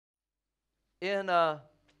in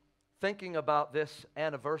thinking about this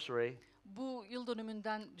anniversary, Bu yıl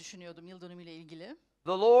dönümünden düşünüyordum, yıl dönümüyle ilgili.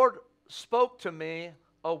 the Lord spoke to me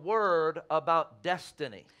a word about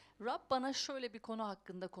destiny. Rab bana şöyle bir konu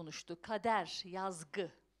hakkında konuştu. Kader,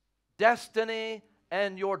 yazgı. Destiny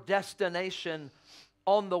and your destination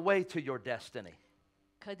on the way to your destiny.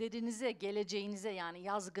 Kaderinize, geleceğinize yani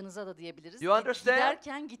yazgınıza da diyebiliriz. You understand?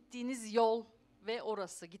 Giderken gittiğiniz yol ve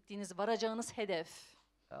orası, gittiğiniz, varacağınız hedef.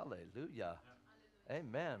 Hallelujah.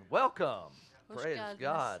 Amen. Welcome. Hoş Praise geldiniz.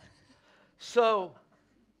 God. So,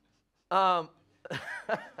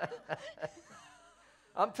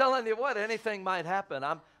 I'm telling you what, anything might happen.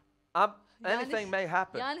 Anything may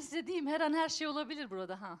happen. Yani size diyeyim her an her şey olabilir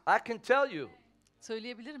burada ha. I can tell you,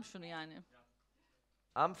 Söyleyebilirim şunu yani.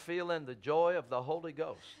 I'm feeling the joy of the Holy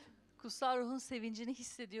Ghost. Kutsal Ruh'un sevincini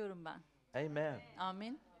hissediyorum ben. Amen.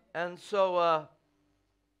 Amin. And so,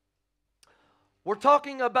 we're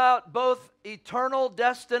talking about both eternal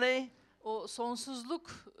destiny O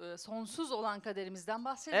sonsuz olan kaderimizden and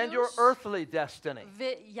your bahsediyoruz. earthly destiny.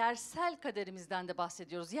 Ve yersel kaderimizden de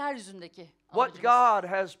bahsediyoruz. Yeryüzündeki What amacımız. God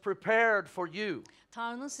has prepared for you.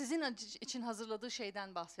 Tanrı'nın sizin için hazırladığı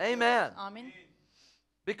şeyden bahsediyoruz. Amen. Amin.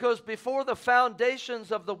 Because before the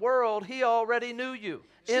foundations of the world, He already knew you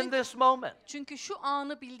in this moment. Çünkü şu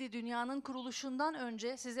anı bildi, dünyanın kuruluşundan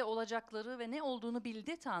önce size olacakları ve ne olduğunu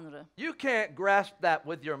bildi Tanrı. You can't grasp that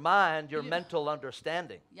with your mind, your mental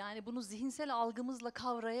understanding. Yani bunu zihinsel algımızla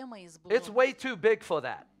kavrayamayız bunu. It's way too big for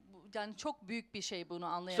that. Yani çok büyük bir şey bunu So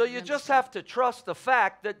anlayabilmemiz you just için. have to trust the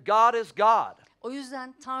fact that God is God. O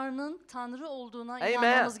yüzden Tanrı'nın Tanrı olduğuna Amen.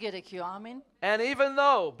 inanmamız gerekiyor. Amin. And even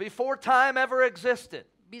though before time ever existed,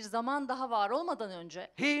 Bir zaman daha var olmadan önce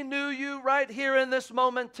He knew you right here in this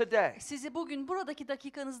moment today. sizi bugün buradaki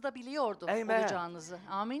dakikanızda biliyordu Amen. olacağınızı.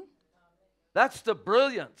 Amin. That's the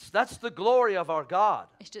brilliance. That's the glory of our God.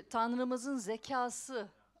 İşte Tanrımızın zekası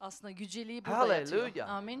aslında yüceliği burada yatıyor. Hallelujah.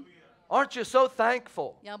 Amin. Aren't you so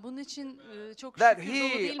thankful Ya bunun için çok that şükür dolu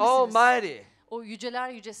değil He, misiniz? Almighty, O yüceler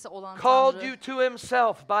yücesi olan called Tanrı you to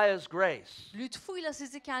Himself by His grace? lütfuyla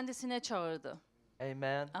sizi kendisine çağırdı.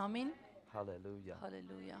 Amen. Amin. Hallelujah.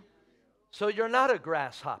 Haleluya. So you're not a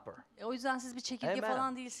grasshopper. O yüzden siz bir çekirge Amen.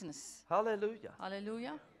 falan değilsiniz. Hallelujah.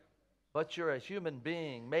 Haleluya. But you're a human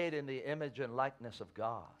being made in the image and likeness of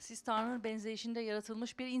God, Siz Tanrı'nın benzeyişinde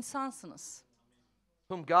yaratılmış bir insansınız.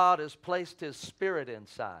 whom God has placed His Spirit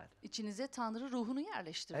inside İçinize Tanrı ruhunu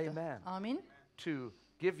yerleştirdi. Amen. Amin. to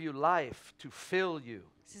give you life, to fill you,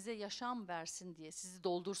 Size yaşam versin diye, sizi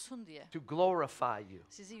doldursun diye, to glorify you,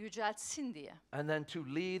 sizi yüceltsin diye and then to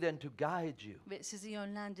lead and to guide you ve sizi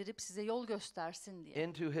yönlendirip size yol göstersin diye.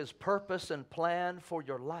 into His purpose and plan for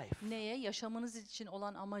your life. Neye? Yaşamınız için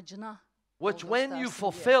olan amacına Which yol when you göstersin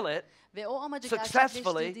diye. fulfill it, Ve o amacı successfully,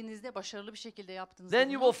 gerçekleştirdiğinizde, başarılı bir şekilde yaptığınızda then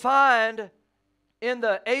you bunu, will find in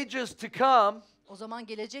the ages to come o zaman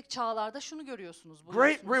gelecek çağlarda şunu görüyorsunuz.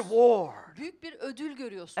 great buluyorsunuz. reward. Büyük bir ödül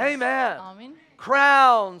görüyorsunuz. Amen. Amin.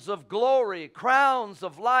 Crowns of glory, crowns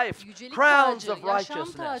of life, Yücelik crowns tacı, of yaşam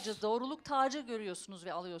righteousness. tacı, doğruluk tacı görüyorsunuz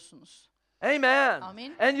ve alıyorsunuz. Amen.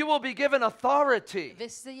 Amin. And you will be given authority Ve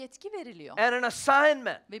size yetki veriliyor. and an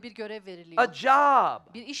assignment, Ve bir görev veriliyor. a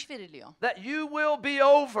job Bir iş veriliyor. that you will be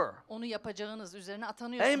over. Onu yapacağınız, üzerine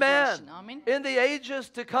atanıyorsunuz o Amen. işin. Amin. In the ages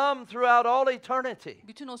to come throughout all eternity.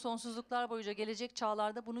 Bütün o sonsuzluklar boyunca gelecek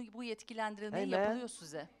çağlarda bu yetkilendirilmeyi Amen. yapılıyor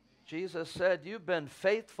size. Jesus said, "You've been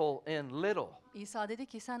faithful in little." İsa dedi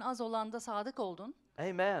ki sen az olanda sadık oldun.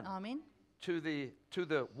 Amen. Amin. To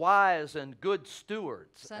the wise and good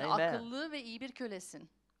stewards. Sen Amen. akıllı ve iyi bir kölesin.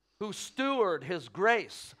 Who steward His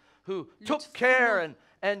grace, who took Lütfunu- care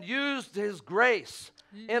and used His grace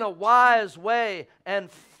in a wise way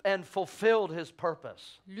and fulfilled His purpose.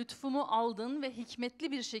 Lütfumu aldın ve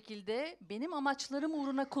hikmetli bir şekilde benim amaçlarım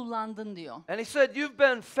uğruna kullandın diyor. And He said, "You've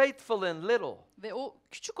been faithful in little." Ve o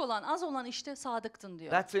küçük olan, az olan işte sadıktın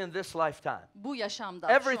diyor. That's in this lifetime. Bu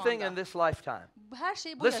yaşamda, Everything şu in anda. this lifetime. Her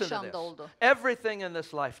şey bu Listen to yaşamda this. oldu. Everything in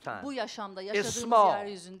this lifetime Bu yaşamda yaşadığımız small.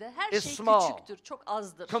 yeryüzünde her Is şey small. küçüktür, çok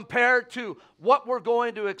azdır. compared to what we're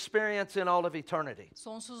going to experience in all of eternity.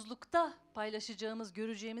 Sonsuzlukta paylaşacağımız,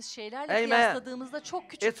 göreceğimiz şeylerle Amen. kıyasladığımızda çok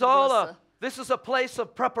küçüktür It's all burası. this is a place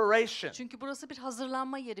of preparation. Çünkü burası bir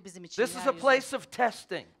hazırlanma yeri bizim için. This is a yeryüzü. place of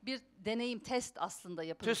testing Bir deneyim, test aslında to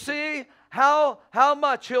yapılıyor. see how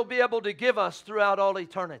much He'll be able to give us throughout all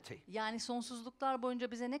eternity. Yani sonsuzluklar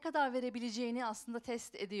boyunca bize ne kadar verebileceğini aslında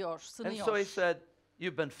test ediyor, And sınıyor. so He said,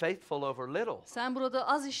 "You've been faithful over little. Sen burada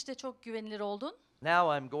az işte çok güvenilir oldun.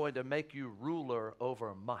 Now I'm going to make you ruler over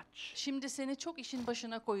much." Şimdi seni çok işin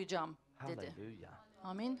başına koyacağım dedi. Hallelujah.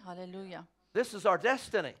 Amin, haleluya. This is our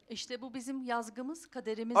destiny. İşte bu bizim yazgımız,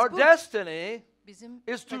 kaderimiz Our bu. destiny Bizim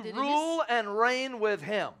is to kaderimiz rule and reign with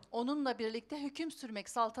him. onunla birlikte hüküm sürmek,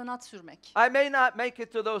 saltanat sürmek. I may not make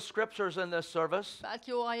it to those scriptures in this service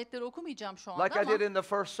Belki o ayetleri okumayacağım şu anda like I ama did in the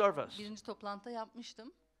first service. birinci toplantıda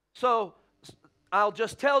yapmıştım. So I'll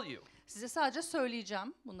just tell you, Size sadece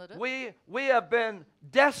söyleyeceğim bunları. we have been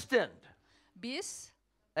destined. Biz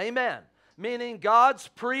Meaning God's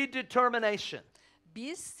predetermination.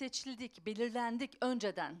 Biz seçildik, belirlendik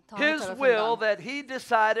önceden His Tanrı will tarafından. that he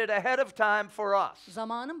decided ahead of time for us.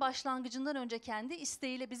 Zamanın başlangıcından önce kendi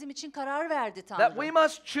isteğiyle bizim için karar verdi That Tanrı. we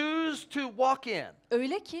must choose to walk in.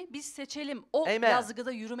 Öyle ki biz seçelim, o Amen.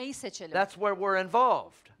 yazgıda yürümeyi seçelim. That's where we're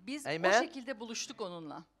involved. Biz o Amen. şekilde buluştuk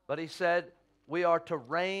onunla. But he said we are to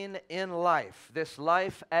reign in life, this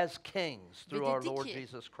life as kings through our Lord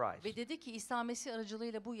Jesus Christ. Ve dedi ki İsa Mesih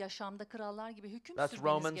aracılığıyla bu yaşamda krallar gibi hüküm That's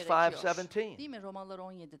sürmeniz Romans gerekiyor. 5:17. Değil mi Romalılar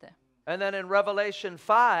 17'de? And then in Revelation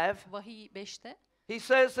 5, Vahiy 5'te he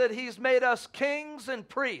says that he's made us kings and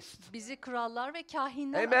priests bizi krallar ve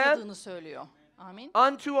kahinler Amen. adadığını söylüyor. Amin.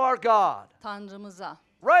 unto our God. Tanrımıza.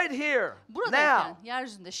 Right here, Buradayken, now.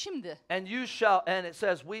 yeryüzünde şimdi. And it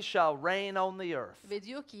says we shall reign on the earth. Ve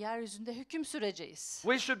diyor ki yeryüzünde hüküm süreceğiz.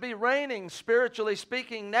 We should be reigning, spiritually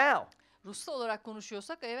speaking, now. Ruhsal olarak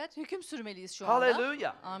konuşuyorsak evet hüküm sürmeliyiz şu anda.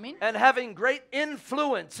 Hallelujah. Amin. And having great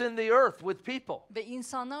influence in the earth with people. Ve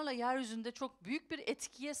insanlarla yeryüzünde çok büyük bir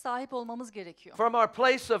etkiye sahip olmamız gerekiyor. From our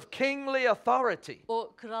place of kingly authority.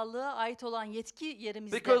 O krallığa ait olan yetki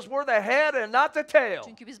yerimizde. Because we're the head and not the tail.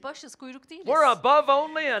 Çünkü biz başız, kuyruk değiliz. We're above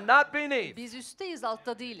only and not beneath. Biz üstteyiz,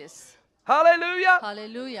 altta değiliz. Hallelujah.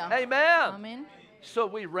 Hallelujah. Amen. Amin. So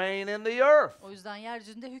we reign in the earth. O yüzden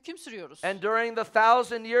yeryüzünde hüküm sürüyoruz. And during the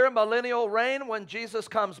 1,000-year millennial reign, when Jesus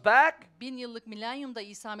comes back, 1000 yıllık milenyumda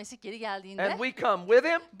İsa Mesih geri geldiğinde and we come with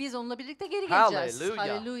him, biz onunla birlikte geri geleceğiz. hallelujah.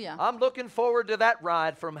 Hallelujah. I'm looking forward to that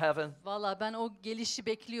ride from heaven. Valla ben o gelişi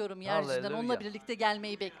bekliyorum yeryüzünden. Hallelujah. Onunla birlikte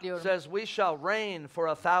gelmeyi It bekliyorum. says we shall reign for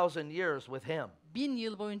 1,000 years with him. 1000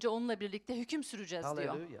 yıl boyunca onunla birlikte hüküm süreceğiz diyor.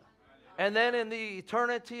 Hallelujah. And then in the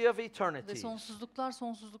eternity of Ve eternities,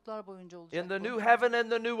 sonsuzluklar boyunca olacak in the bu. new heaven and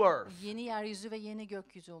the new earth, Yeni yeryüzü ve yeni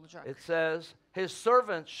gökyüzü olacak. it says his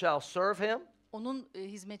servants shall serve him. Onun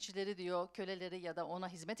hizmetçileri diyor, köleleri ya da ona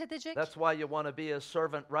hizmet edecek. That's why you want to be a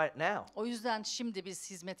servant right now. O yüzden şimdi biz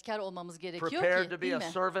hizmetkar olmamız gerekiyor Prepared ki, to be değil a mi?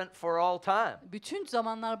 servant for all time. Bütün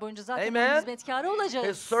zamanlar boyunca zaten Amen. onun hizmetkarı His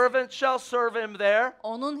olacağız. servants shall serve him there.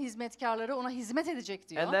 Onun hizmetkarları ona hizmet edecek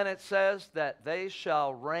diyor. And then it says that they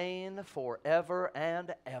shall reign forever and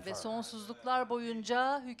ever. Ve sonsuzluklar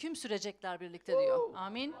boyunca hüküm sürecekler birlikte diyor.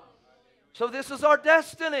 Amin. So this is our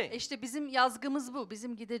destiny. İşte bizim yazgımız bu.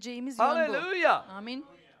 Bizim gideceğimiz yön bu. Hallelujah. Amin.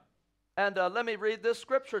 And let me read this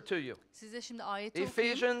scripture to you. Size şimdi ayeti okuyayım.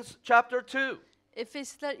 Ephesians chapter 2.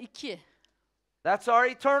 Efesliler 2. That's our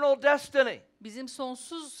eternal destiny. Bizim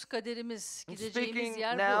sonsuz kaderimiz, I'm gideceğimiz speaking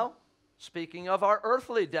yer now, bu. speaking of our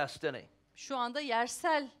earthly destiny. Şu anda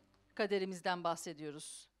yersel kaderimizden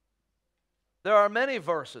bahsediyoruz. There are many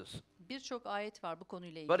verses, Birçok ayet var bu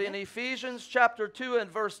konuyla but in ilgili. Ephesians chapter 2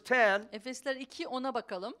 and verse 10, Efesliler 2 10'a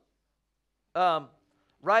bakalım.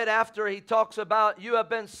 right after he talks about you have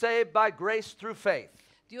been saved by grace through faith,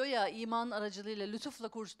 Diyor ya iman aracılığıyla lütufla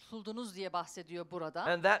kurtuldunuz diye bahsediyor burada.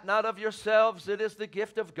 and that not of yourselves, it is the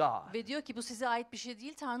gift of God, Ve diyor ki bu size ait bir şey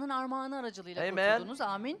değil, Tanrı'nın armağanı aracılığıyla Amen. kurtuldunuz.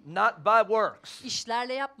 Amin. not by works.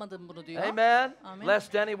 İşlerle yapmadım bunu diyor. Amen. Amen.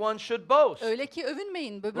 Lest anyone should boast. Öyle ki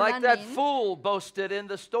övünmeyin, Like that böbürlenmeyin. fool boasted in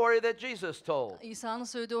the story that Jesus told. İsa'nın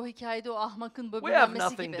söylediği o hikayede o ahmakın We have böbürlenmesi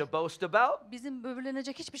nothing gibi. to boast about. Bizim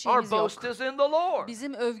böbürlenecek hiçbir Our şeyimiz yok. boast is in the Lord.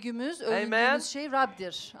 Bizim övgümüz, Amen. övündüğümüz şey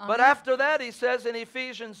Rab'dir. But Amin. after that, he says in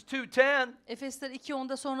Ephesians 2:10, Efesler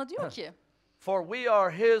 2:10'da sonra diyor ki, for we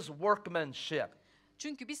are his workmanship.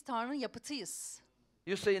 çünkü biz Tanrı'nın yapıtıyız.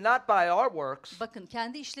 You see, not by our works, Bakın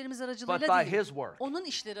kendi işlerimiz but aracılığıyla by değil, his work. onun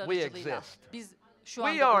işleri We aracılığıyla. exist. Biz şu We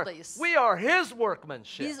anda are, buradayız. we are his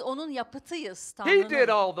workmanship. Biz onun yapıtıyız, He did Tanrı'nın.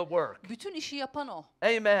 all the work. Bütün işi yapan o.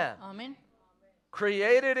 Amen. Amin.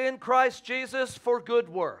 Created in Christ Jesus for good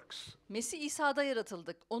works. Mesih İsa'da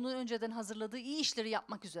yaratıldık. Onun önceden hazırladığı iyi işleri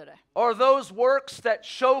yapmak üzere. Or those works that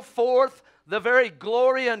show forth the very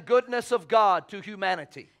glory and goodness of God to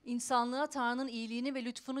humanity. İnsanlığa Tanrı'nın iyiliğini ve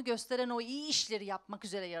lütfunu gösteren o iyi işleri yapmak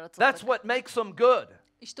üzere yaratıldık. That's what makes them good.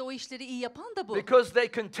 İşte o işleri iyi yapan da bu. Because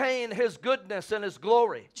they contain his goodness and his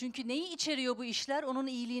glory. Çünkü neyi içeriyor bu işler? Onun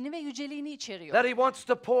iyiliğini ve yüceliğini içeriyor. That he wants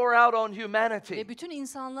to pour out on humanity. Ve bütün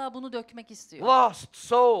insanlığa bunu dökmek istiyor. Lost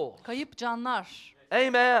souls. Kayıp canlar.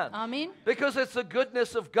 Amen. Amin. Because it's the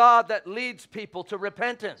goodness of God that leads people to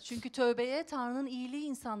repentance. Çünkü tövbeye Tanrı'nın iyiliği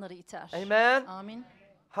insanları iter. Amen. Amin.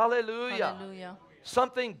 Hallelujah. Hallelujah.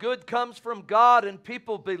 something good comes from God and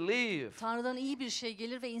people believe. Tanrı'dan iyi bir şey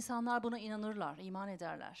gelir ve insanlar buna inanırlar, iman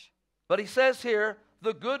ederler. But he says here,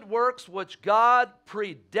 the good works which God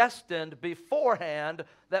predestined beforehand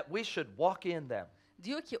that we should walk in them.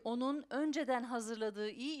 Diyor ki onun önceden hazırladığı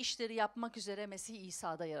iyi işleri yapmak üzere Mesih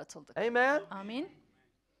İsa'da yaratıldık. Amen? Amin.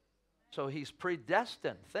 So he's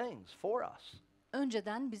predestined things for us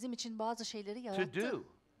Önceden bizim için bazı şeyleri to yarattı. do.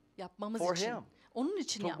 Yapmamız for için. him, Onun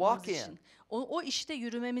için to yapmamız walk in. için. O işte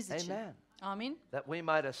yürümemiz için. Amen. Amin. That we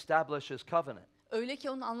might establish his covenant. Öyle ki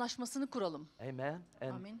onun anlaşmasını kuralım. Amen. And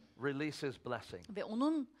Amin. release his blessing. Ve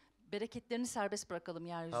onun bereketlerini serbest bırakalım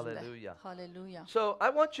yeryüzünde. Hallelujah. Hallelujah. So I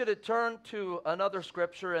want you to turn to another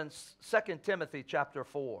scripture in 2 Timothy chapter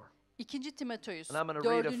 4. 2. Timoteus And I'm going to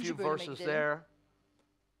read a 4. few bölüme verses gidelim. there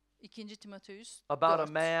 2. Timoteus about a 4.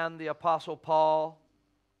 man, the Apostle Paul,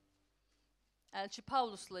 Elçi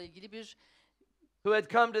Pavlus'la ilgili bir who had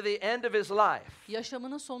come to the end of his life,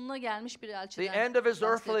 yaşamının sonuna gelmiş bir the elçiden end of his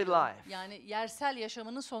earthly bahsediyor. life, Yani yersel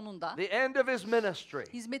yaşamının sonunda, the end of his ministry.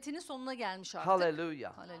 hizmetinin sonuna gelmiş artık.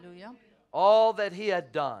 Hallelujah. Hallelujah. All that he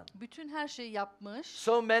had done, Bütün her şeyi yapmış,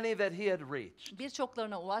 so many that he had reached.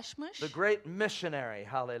 birçoklarına ulaşmış. The great missionary,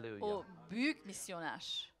 hallelujah, O büyük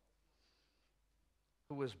misyoner,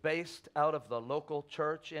 who was based out of the local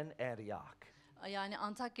church in Antioch yani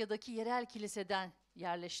Antakya'daki yerel kiliseden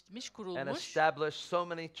yerleşmiş, and kurulmuş established so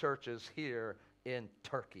many churches here in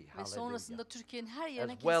Turkey, ve hallelujah, sonrasında Türkiye'nin her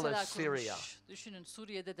yerine As well kiliseler as Syria. kurmuş. Düşünün,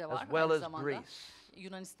 Suriye'de de var as well aynı as zamanda. Greece.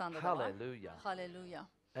 Yunanistan'da da var. Hallelujah. Hallelujah.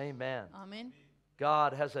 Amen. Amin.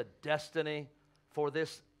 God has a destiny for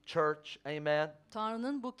this church, amen,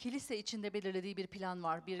 Tanrı'nın bu kilise içinde belirlediği bir plan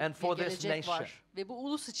var, bir And for this gelecek nation. var. Ve bu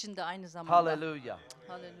ulus içinde aynı zamanda. hallelujah,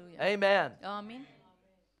 Hallelujah. amen. Amin.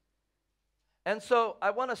 And so I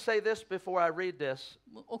want to say this before I read this,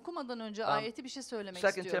 Bu okumadan önce ayeti bir şey söylemek 2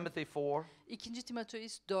 istiyorum. Timothy 4, 2.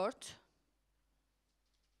 Timoteus 4.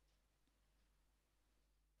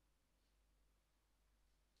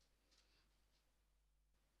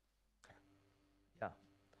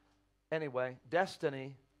 anyway,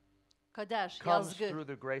 destiny Kader, comes yazgı, through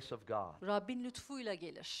the grace of God. Rabbin lütfuyla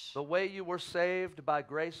gelir. The way you were saved by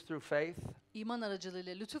grace through faith İman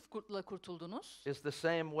aracılığıyla lütufla kurtuldunuz. is the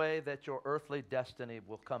same way that your earthly destiny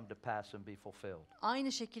will come to pass and be fulfilled.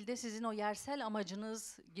 Aynı şekilde sizin o yersel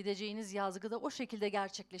amacınız, gideceğiniz yazgı da o şekilde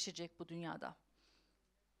gerçekleşecek bu dünyada.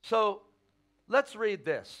 So, let's read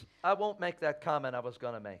this. I won't make that comment I was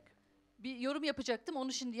going to make. Bir yorum yapacaktım,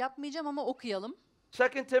 onu şimdi yapmayacağım ama okuyalım.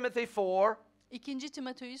 2 Timothy 4 2.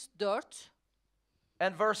 Timoteus 4,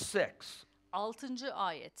 and verse 6. 6.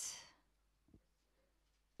 ayet.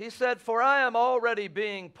 He said, "For I am already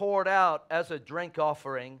being poured out as a drink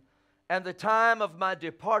offering, and the time of my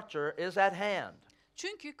departure is at hand."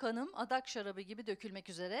 Çünkü kanım adak şarabı gibi dökülmek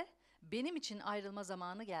üzere, benim için ayrılma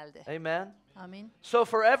zamanı geldi. Amen. Amin. So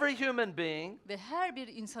for every human being, Ve her bir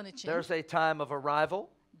insan için there's a time of arrival,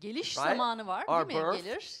 geliş right? zamanı var, Our değil mi? birth.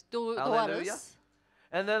 Gelir, Hallelujah. doğarız.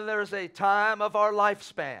 and then there's a time of our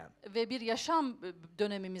lifespan, Ve bir yaşam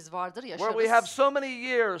dönemimiz vardır, where we have yaşarız. so many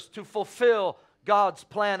years to fulfill God's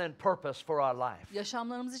plan and purpose for our life.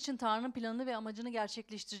 Yaşamlarımız için Tanrı'nın planını ve amacını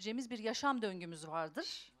gerçekleştireceğimiz bir yaşam döngümüz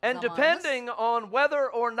vardır. And zamanımız. depending on whether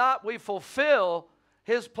or not we fulfill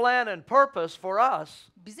His plan and purpose for us,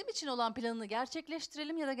 Bizim için olan planını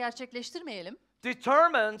gerçekleştirelim ya da gerçekleştirmeyelim,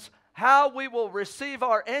 determines how we will receive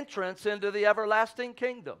our entrance into the everlasting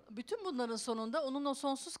kingdom. bütün bunların sonunda onun o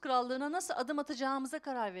sonsuz krallığına nasıl adım atacağımıza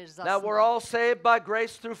karar veririz Now we're aslında. all saved by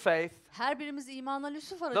grace through faith, Her birimiz imanla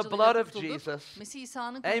lütuf blood aracılığıyla of kurtulduk. Jesus. Mesih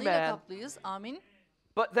İsa'nın kanıyla Amen. kaplıyız. Amin.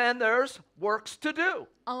 but then there's works to do,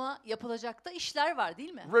 Ama yapılacak da işler var,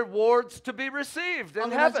 değil mi? rewards to be received in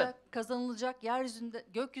heaven. Alınacak, kazanılacak, yeryüzünde,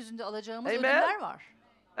 gökyüzünde alacağımız Amen. ödüller var.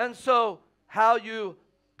 And so how you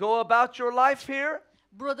go about your life here,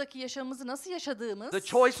 Buradaki yaşamımızı nasıl yaşadığımız, the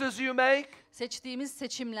choices you make, seçtiğimiz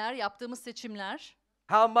seçimler, yaptığımız seçimler,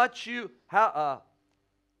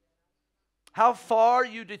 how far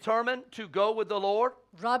you determine to go with the Lord,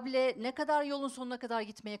 Rab'le ne kadar yolun sonuna kadar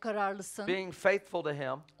gitmeye kararlısın, being faithful to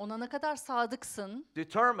Him, ona ne kadar sadıksın,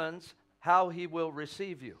 determines how He will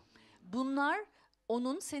receive you. bunlar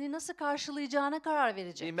onun seni nasıl karşılayacağına karar He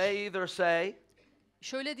verecek. may either say,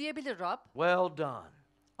 Şöyle diyebilir Rab, "Well done,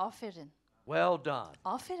 aferin, well done,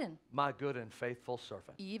 aferin, my good and faithful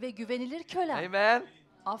servant." iyi ve güvenilir kölem, Amen.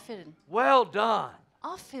 aferin, Well done.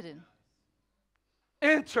 aferin.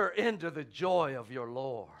 Enter into the joy of your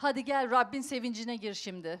Lord. Hadi gel Rabbin sevincine gir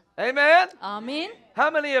şimdi. Amen. Amin.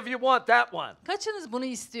 How many of you want that one? Kaçınız bunu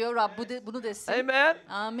istiyor Rab bunu desin? Amen.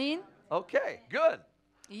 Amin. Okay, good.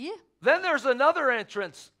 İyi. Then there's another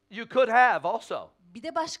entrance you could have also. Bir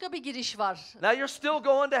de başka bir giriş var. Now you're still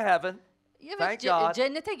going to heaven, Evet, thank God.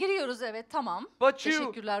 cennete giriyoruz, evet, tamam. But you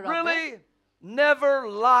Teşekkürler Rabbe. really never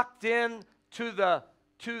locked in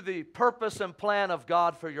to the purpose and plan of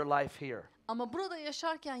God for your life here. Ama burada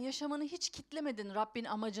yaşarken yaşamını hiç kitlemedin Rabbin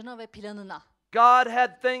amacına ve planına. God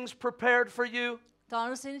had things prepared for you.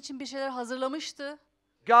 Tanrı senin için bir şeyler hazırlamıştı.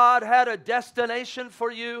 God had a destination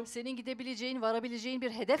for you. Senin gidebileceğin, varabileceğin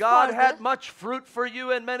bir hedef God vardı. had much fruit for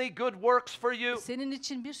you and many good works for you. Senin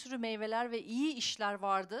için bir sürü meyveler ve iyi işler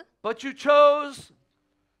vardı. But you chose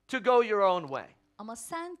to go your own way. Ama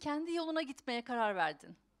sen kendi yoluna gitmeye karar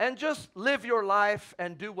verdin. And just live your life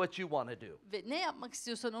and do what you want to do. Ve ne yapmak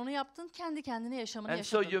istiyorsan onu yaptın, kendi kendine yaşamını And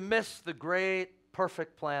so yaşadın. you miss the great,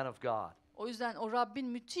 perfect plan of God. O yüzden o Rabbin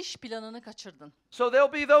müthiş planını kaçırdın. So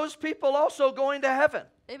there'll be those people also going to heaven.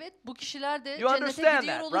 Evet, bu kişiler de You cennete understand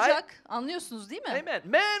gidiyor that, olacak. Anlıyorsunuz değil mi? Amen.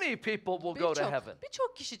 Many people will go to heaven.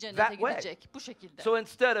 Birçok kişi That cennete way. gidecek bu şekilde. So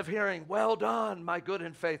instead of hearing, well done, my good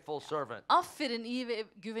and faithful servant, Aferin iyi ve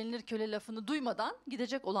güvenilir köle lafını duymadan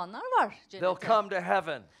gidecek olanlar var they'll cennete. come to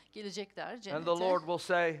heaven. Gelecekler And cennete. the Lord will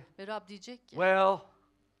say, Ve Rab diyecek ki, well,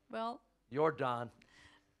 well, you're done.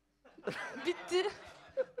 bitti.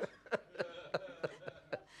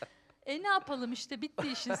 Ne yapalım işte, bitti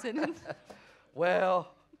işin senin. Well,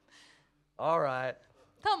 all right.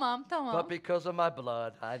 Tamam. But because of my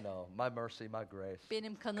blood, I know, my mercy, my grace.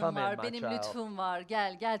 Benim kanım Come in, var, my benim child. lütfum var.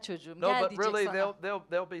 Gel çocuğum, No, gel but diyecek really, sana.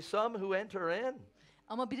 there'll be some who enter in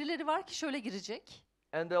Ama birileri var ki şöyle girecek.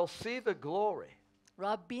 and they'll see the glory.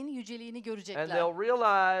 Rabbin yüceliğini And görecekler. they'll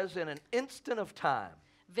realize in an instant of time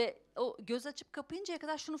Ve o göz açıp kapayıncaya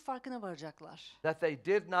kadar şunun farkına varacaklar. that they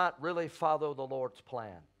did not really follow the Lord's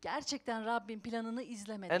plan. Gerçekten Rabbin planını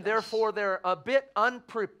izlemediler. And therefore they're a bit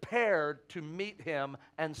unprepared to meet him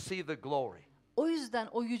and see the glory. O yüzden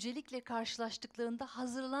o yücelikle karşılaştıklarında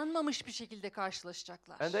hazırlanmamış bir şekilde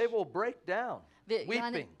karşılaşacaklar. And they will break down, Ve weeping.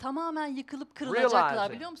 yani tamamen yıkılıp kırılacaklar,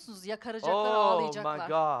 realizing, biliyor musunuz? Yakaracaklar, Oh ağlayacaklar. my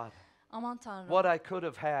God, Aman Tanrım, what I could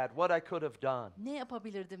have had, what I could have done. ne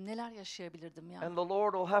yapabilirdim, neler yaşayabilirdim ya. And the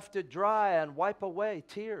Lord will have to dry and wipe away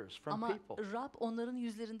tears from Ama people. Rab onların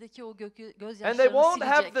yüzlerindeki o And they gözyaşlarını won't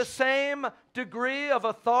have the silecek. same degree of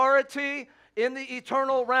authority in the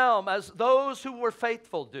eternal realm as those who were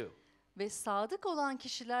faithful do. Ve sadık olan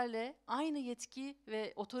kişilerle aynı yetki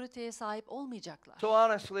ve otoriteye sahip olmayacaklar. So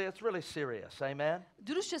honestly, it's really serious. Amen.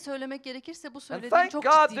 Dürüstçe söylemek gerekirse bu And söylediğim thank çok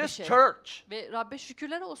God ciddi bir this şey. church Ve Rabbe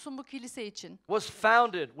şükürler olsun bu kilise için. was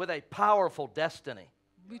founded with a powerful destiny.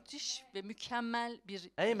 Müthiş ve mükemmel bir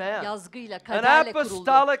Amen. yazgıyla, An kaderle kuruldu.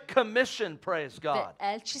 apostolic commission, praise Ve God.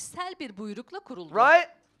 elçisel bir buyrukla kuruldu. Right?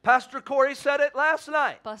 Pastor Corey said it last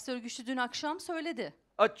night. Pastör Güçlü dün akşam söyledi.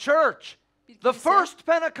 A church, Bir the kilise, first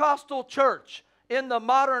Pentecostal church in the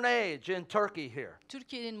modern age in Turkey here.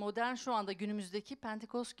 Türkiye'nin modern şu anda günümüzdeki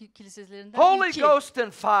Pentekost kiliselerinden Holy ilki. Ghost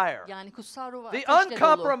and fire. Yani kutsal ruh ve The ateşle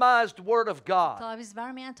dolu. uncompromised word of God. Taviz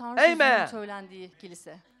vermeyen Tanrı Amen. sözünün söylendiği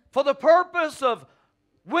kilise. For the purpose of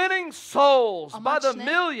winning souls by Amaç the ne?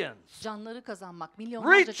 millions. Canları kazanmak,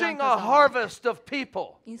 milyonlarca can Reaching a kazanmak. harvest of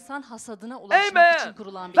people. İnsan hasadına ulaşmak Amen. için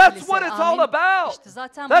kurulan bir That's kilise. what it's all Amin. about. İşte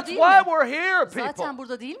zaten bu That's değil why mi? we're here, Zaten people.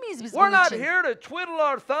 burada değil miyiz biz We're bunun not için? here to twiddle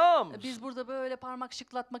our thumbs. Biz burada böyle parmak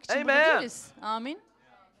şıklatmak için burada Amen. değiliz. Amin.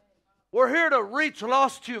 We're here to reach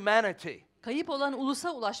lost humanity Kayıp olan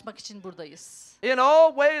ulusa ulaşmak için buradayız. in all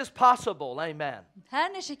ways possible. Amen.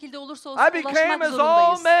 Her ne şekilde olursa olsun I became ulaşmak as all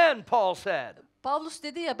zorundayız. men, Paul said, Pavlus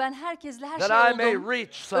dedi ya, ben herkesle her that I may şey oldum.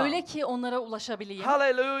 reach some. Öyle ki onlara ulaşabileyim.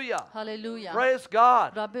 Hallelujah. Haleluya. Praise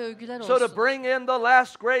God. Rabbe övgüler So to olsun. bring in the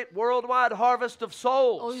last great worldwide harvest of O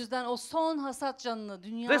souls, yüzden o son hasat canını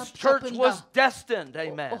dünya this church çapında was destined.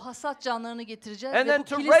 o Amen. hasat canlarını getireceğiz And ve then bu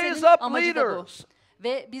to kilisenin raise up amacı da bu. leaders.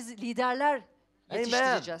 Ve biz liderler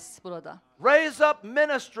yetiştireceğiz burada. Raise up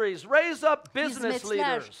ministries, raise up business Hizmetler,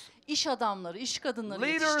 leaders, iş adamları, iş kadınları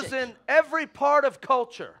leaders yetişecek. in every part of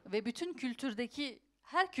culture Ve bütün kültürdeki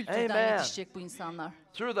her kültürden Amen. yetişecek bu insanlar.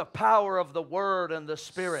 through the power of the word and the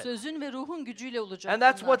spirit. Sözün ve ruhun gücüyle olacak And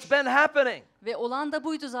that's bunlar. what's been happening. Ve olan da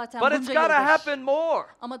buydu zaten But it's bunca got to yıldır. happen more.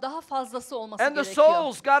 Ama daha fazlası olması And the gerekiyor.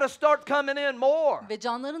 souls got to start coming in more. Ve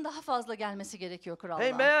canların daha fazla gelmesi gerekiyor krallığa.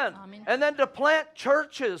 Amen. Amin. And then to plant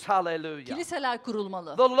churches, hallelujah. Kiliseler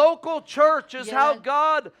kurulmalı. The local church is how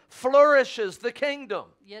God flourishes the kingdom.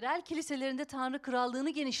 Yerel kiliselerinde Tanrı krallığını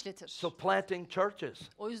genişletir. So planting churches,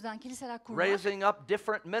 O yüzden kiliseler kurmak, raising up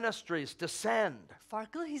different ministries to send,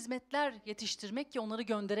 farklı hizmetler yetiştirmek ki onları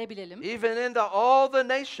gönderebilelim. even into all the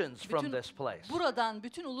nations from Bütün this place. buradan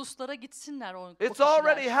bütün uluslara gitsinler o It's kişiler.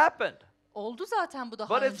 already happened, Oldu zaten bu daha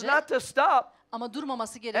but it's önce not to stop. ama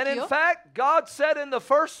durmaması And in gerekiyor. fact, God said in the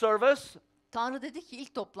first service, Tanrı dedi ki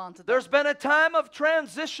ilk toplantıda there's been a time of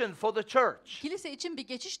transition for the church. kilise için bir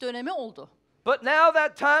geçiş dönemi oldu. But now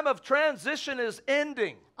that time of transition is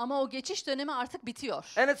ending. Ama o geçiş dönemi artık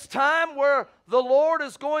bitiyor. And it's time where the Lord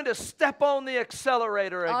is going to step on the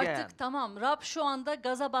accelerator again. Artık tamam, Rab şu anda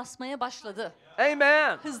gaza basmaya başladı.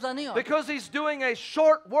 Amen. Hızlanıyor. Because he's doing a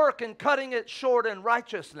short work and cutting it short in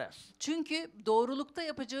righteousness. Çünkü doğrulukta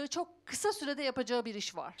yapacağı, çok kısa sürede yapacağı bir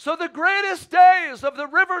iş var. So the greatest days of the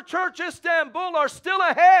River Church Istanbul are still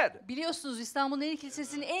ahead. Biliyorsunuz İstanbul'un en iyi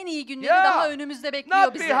kilisesinin en iyi günleri Yeah. daha önümüzde bekliyor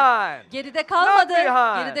Not bizi. behind. Geride kalmadı. Not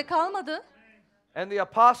behind. Geride kalmadı. And the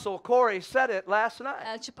Apostle Corey said it last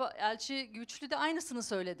night. Elçi Güçlü de aynısını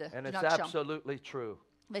söyledi And dün it's akşam. absolutely true.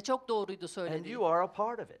 Ve çok doğruydu And söylediği. you are a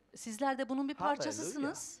part of it. Sizler de bunun bir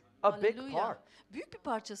parçasısınız. A big Hallelujah. part. Büyük bir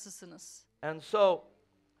parçasısınız. And so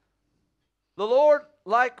the Lord,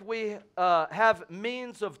 like we have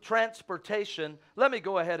means of transportation. Let me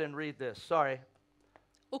go ahead and read this. Sorry.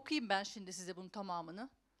 Okuyayım ben şimdi size bunun tamamını.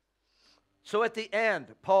 So at the end,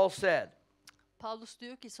 Paul said, Paulus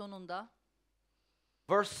diyor ki sonunda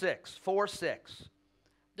verse 6, 4-6.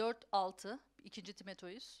 4-6 2.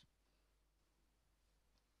 Timoteus.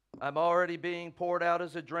 I'm already being poured out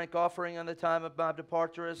as a drink offering, and the time of my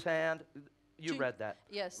departure is hand. You read that.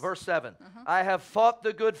 Yes. Verse 7. I have fought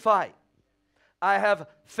the good fight. I have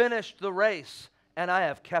finished the race, and I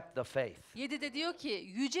have kept the faith. 7'de diyor ki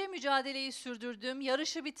yüce mücadeleyi sürdürdüm,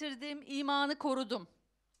 yarışı bitirdim, imanı korudum.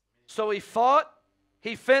 So he fought,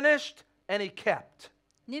 he finished, and he kept.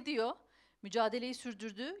 Ne diyor? Mücadeleyi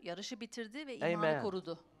sürdürdü, yarışı bitirdi ve imanı Amen.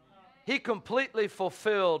 korudu. He completely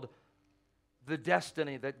fulfilled the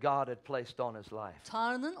destiny that God had placed on his life.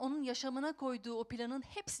 Tanrı'nın onun yaşamına koyduğu o planın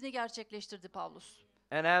hepsini gerçekleştirdi Paulus.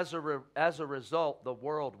 And as a result, the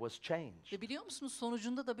world was changed. Ve biliyor musunuz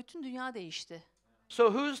sonucunda da bütün dünya değişti. So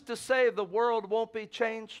who's to say the world won't be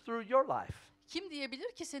changed through your life? Kim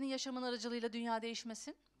diyebilir ki senin yaşamın aracılığıyla dünya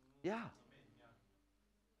değişmesin? Yeah.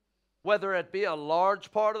 Whether it be a large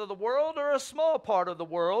part of the world or a small part of the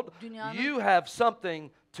world, Dünyanın- you have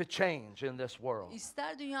something to change in this world.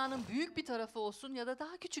 İster dünyanın büyük bir tarafı olsun ya da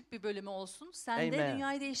daha küçük bir bölümü olsun, sende Amen.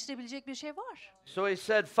 dünyayı değiştirebilecek bir şey var. So he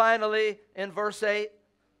said finally in verse 8,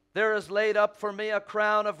 there is laid up for me a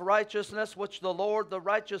crown of righteousness, which the Lord,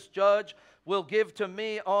 the righteous judge, will give to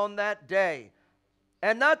me on that day.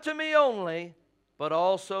 And not to me only, but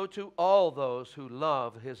also to all those who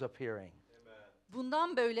love his appearing.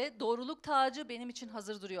 Bundan böyle doğruluk tacı benim için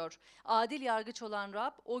hazır duruyor. Adil yargıç olan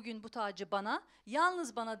Rab o gün bu tacı bana,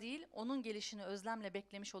 yalnız bana değil, onun gelişini özlemle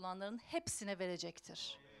beklemiş olanların hepsine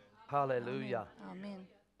verecektir. Hallelujah. Amin.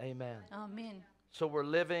 Amen. Amin. So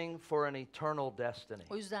we're living for an eternal destiny.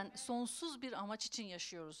 O yüzden sonsuz bir amaç için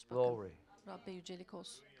yaşıyoruz. Bakın. Glory. Rabbe yücelik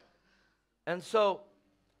olsun. And so,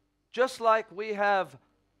 just like we have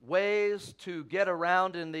ways to get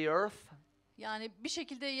around in the earth, Yani bir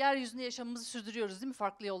şekilde yeryüzünde yaşamımızı sürdürüyoruz değil mi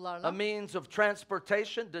farklı a yollarla? means of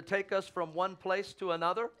transportation to take us from one place to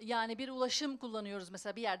another. Yani bir ulaşım kullanıyoruz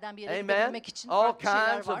mesela bir yerden bir yere Amen. gidebilmek için All farklı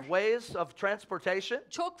şeyler kinds of var. ways of transportation.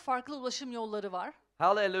 Çok farklı ulaşım yolları var.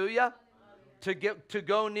 Hallelujah. To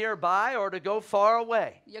go nearby or to go far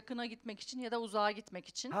away. Yakına gitmek için ya da uzağa gitmek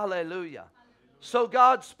için. Hallelujah. So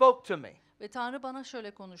God spoke to me Ve Tanrı bana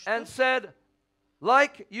şöyle konuştu. and said,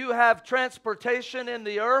 like you have transportation in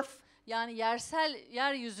the earth, Yani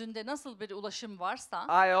yeryüzünde nasıl bir ulaşım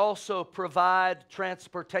varsa I also provide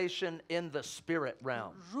transportation in the spirit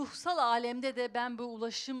realm. ruhsal alemde de ben bu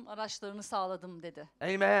ulaşım araçlarını sağladım dedi.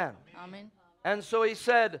 Amen. Amin. And so he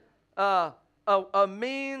said, a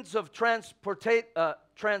means of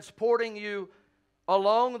transporting you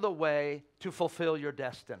along the way to fulfill your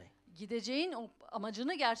destiny. Gideceğin o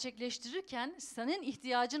amacını gerçekleştirirken senin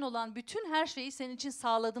ihtiyacın olan bütün her şeyi senin için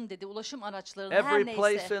sağladım dedi. Ulaşım araçlarını her Every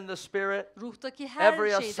place neyse. in the spirit, Ruhtaki her every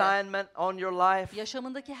şeyde, assignment on your life.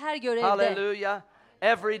 yaşamındaki her görevde. Hallelujah.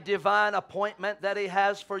 Every divine appointment that he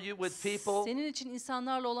has for you with people. Senin için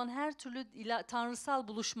insanlarla olan her türlü tanrısal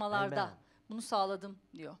buluşmalarda Amen. bunu sağladım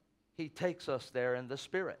diyor. He takes us there in the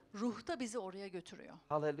spirit. Ruh da bizi oraya götürüyor.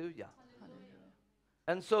 Hallelujah.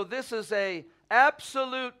 And so this is a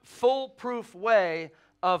absolute foolproof way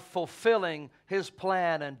of fulfilling his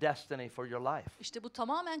plan and destiny for your life. İşte bu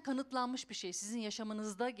tamamen kanıtlanmış bir şey. Sizin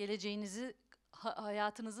yaşamınızda geleceğinizi,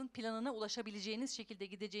 hayatınızın planına ulaşabileceğiniz şekilde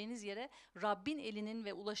gideceğiniz yere Rabbin elinin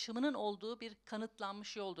ve ulaşımının olduğu bir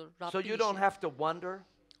kanıtlanmış yoldur. So Rabbin you don't işi. have to wonder.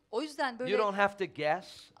 O yüzden You böyle don't have to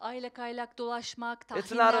guess. aylak aylak dolaşmak, It's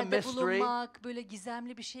not a tahminlerde mystery bulunmak, böyle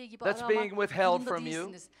gizemli bir şey gibi that's aramak being withheld durumunda from you.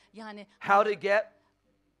 değilsiniz. Yani How to get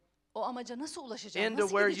O amaca nasıl ulaşacağım? into Nasıl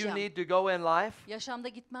where you gideceğim? need to go in life. Yaşamda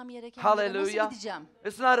gitmem gereken yere nasıl Hallelujah. gideceğim?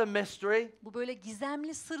 It's not a mystery. Bu böyle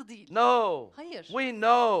gizemli sır değil. No. Hayır. We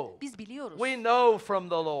know. Biz biliyoruz. We know from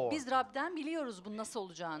the Lord. Biz Rab'den biliyoruz bunun nasıl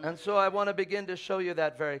olacağını. And so I want to begin to show you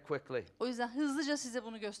that very quickly. O yüzden hızlıca size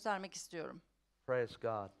bunu göstermek istiyorum. Praise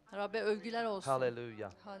God. Rab'be övgüler olsun.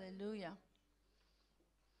 Hallelujah. Haleluya.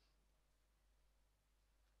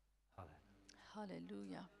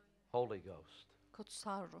 Haleluya. Holy Ghost.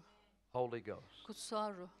 Kutsal ruh. Holy Ghost.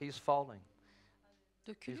 Kutsal ruh. He's falling.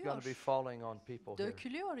 He's Dökülüyor. going to be falling on people here.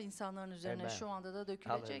 Dökülüyor insanların üzerine. Amen. Şu anda da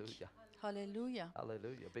dökülecek. Hallelujah. Haleluya.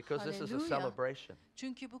 Hallelujah. Because this is a Hallelujah. celebration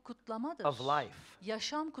Çünkü bu kutlamadır. of life.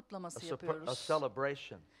 Yaşam A kutlaması yapıyoruz.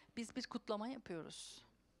 celebration Biz bir kutlama yapıyoruz.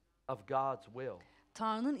 of God's will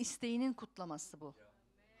Tanrı'nın isteğinin kutlaması bu.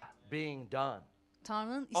 being done.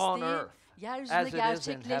 Tanrı'nın On isteği earth, as yeryüzünde it is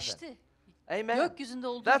in gerçekleşti. Amen. Gökyüzünde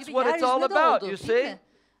olduğu That's gibi what it's all yeryüzünde about, oldu. you Değil see? mi?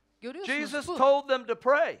 Görüyorsunuz Jesus bu. told them to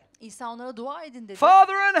pray. İsa onlara dua edin dedi.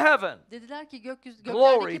 Father in heaven. Dediler ki Glory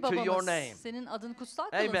göklerdeki to your babamız name. senin adın kutsal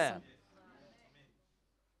Amen. kılınsın.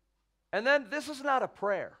 And then this is not a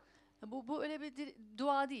prayer. Bu öyle bir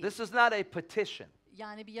dua değil. This is not a petition.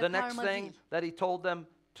 Yani bir The next yakarma thing değil. that he told them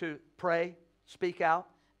to pray, speak out.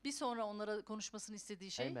 Bir sonra onlara konuşmasını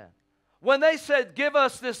istediği şey. Amen. When they said, "Give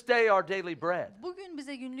us this day our daily bread." Bugün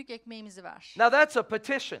bize günlük ekmeğimizi ver. Now that's a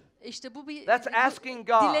petition. İşte bu bir That's asking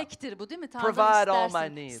God, dilektir bu değil mi? provide Tanrı'dan all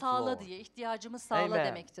istersin. my needs, Sağla Lord. diye. İhtiyacımı sağla Amen.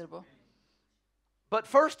 demektir bu. But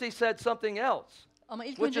first he said something else, Ama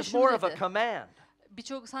ilk which önce is şunu more of a dedi. command.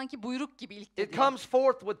 Birçok sanki buyruk gibi ilk dedi. It comes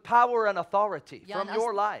forth with power and authority Yani from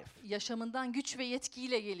your life. yaşamından güç ve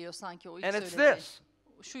yetkiyle geliyor sanki o ilk And it's söylediği. this.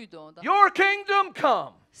 Şuydu o da. Your kingdom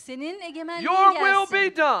come. Senin egemenliğin Your gelsin. will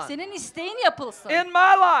be done. Senin isteğin yapılsın. In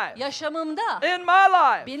my life. Yaşamımda. In my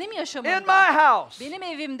life. Benim In yaşamımda. my house. Benim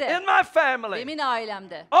evimde. In my family. Benim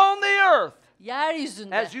ailemde. On the earth.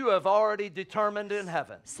 Yeryüzünde. As you have already determined in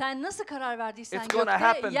heaven. Sen nasıl karar verdiysen It's gonna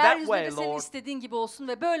happen gökte, that yeryüzünde way, de senin Lord. istediğin gibi olsun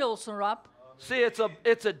ve böyle olsun Rab. See,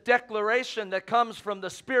 it's a declaration that comes from the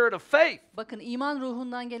spirit of faith. Bakın iman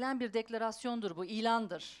ruhundan gelen bir deklarasyondur bu,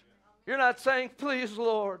 ilandır. You're not saying, "Please,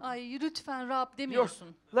 Lord, Ay lütfen Rab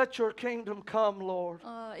demiyorsun. let your kingdom come, Lord."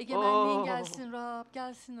 Egemenliğin Oh. gelsin Rab,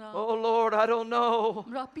 gelsin Rab. Oh, Lord, I don't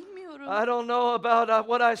know. Rab bilmiyorum. I don't know about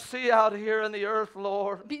what I see out here in the earth,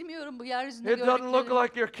 Lord. Bilmiyorum bu yeryüzünde It doesn't look gördüklerim.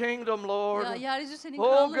 like your kingdom, Lord. Ya, yeryüzü senin Oh,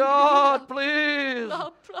 krallığın gibi God, değil please.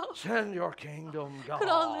 Rab. Rab, Send your kingdom, God.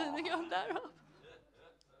 krallığını gönder Rab.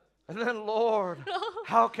 And then, Lord,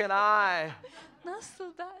 how can I,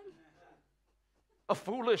 Nasıl ben? a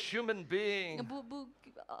foolish human being, Bu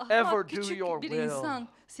ever ahmak, do küçük your bir will? insan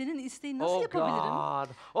senin isteğini nasıl Oh, yapabilirim? God.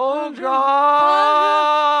 Oh, Tanrım,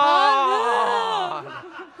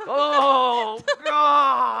 God. Oh,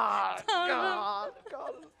 God. Tanrım.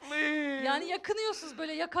 God, please. Yani yakınıyorsunuz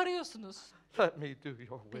böyle yakarıyorsunuz. Let me do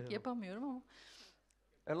your Pek will. yapamıyorum ama.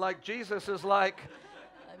 And like Jesus is like,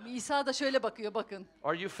 İsa da şöyle bakıyor bakın.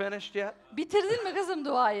 are you finished yet? Bitirdin mi kızım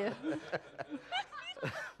duayı?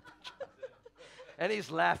 And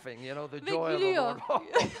he's laughing, you know, the Ve joy of the gülüyor. Lord.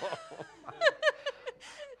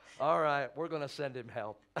 All right, we're going to send him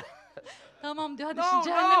help. Tamam diyor hadi No, şimdi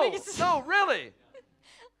cehenneme no, gitsin. no, really.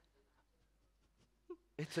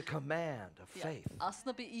 It's a command of Ya, faith.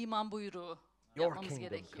 aslında bir iman buyruğu Your yapmamız kingdom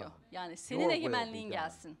gerekiyor. come. Yani senin Your will egemenliğin be done.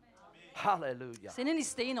 gelsin. Hallelujah. Senin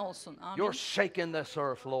isteğin olsun. Amin. You're shaking this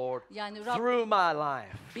earth, Lord, Yani Rab through my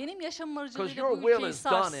life. benim yaşamım Because aracılığıyla your bu will ülkeyi is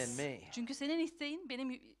done sars. in me. Çünkü senin isteğin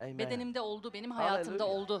benim Amen. bedenimde oldu, benim hayatımda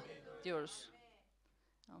Hallelujah. oldu diyoruz.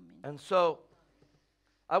 Amin. And so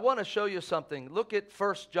I want to show you something. Look at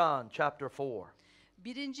 1 John chapter 4.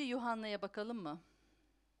 1. Yuhanna'ya bakalım mı?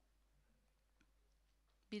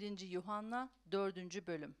 1. Yuhanna 4.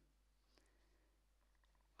 bölüm.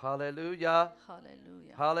 Hallelujah.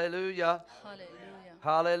 Haleluya. Hallelujah. Haleluya.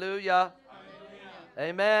 Hallelujah.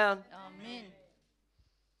 Amen. Amin.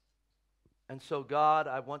 And so, God,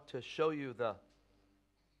 I want to show you the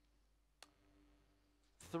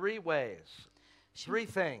three ways, three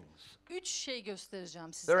things. 3 şey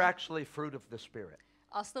göstereceğim size. They're actually fruit of the Spirit.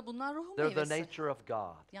 Aslında bunlar ruhun They're the meyvesi. nature of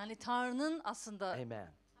God. Yani Tanrı'nın aslında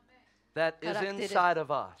Amen. That is Karakteri. inside of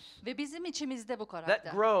us. ve bizim içimizde bu That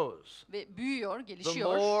karakter. grows Ve büyüyor, the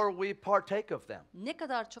gelişiyor. more we partake of them, Ne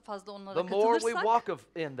kadar çok fazla onlara the more we katılırsak, walk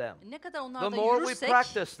in them, ne kadar the onlarda more we yürürsek,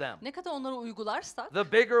 practice them, ne kadar onları uygularsak,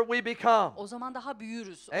 the bigger we become. o zaman daha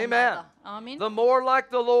büyürüz Amen. onlarda. Amin. The more like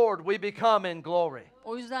the Lord we become in glory.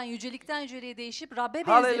 O yüzden yücelikten yüceliğe değişip Rab'be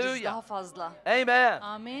Hallelujah. benzeriz daha fazla. Amen.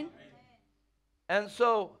 Amin. And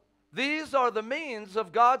so these are the means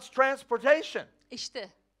of God's transportation. İşte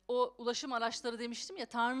o ulaşım araçları demiştim ya,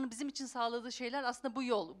 Tanrı'nın bizim için sağladığı şeyler aslında bu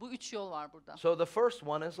yol. Bu 3 yol var burada. So the first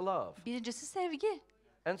one is love. Birincisi sevgi.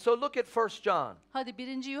 And so look at 1 John, Hadi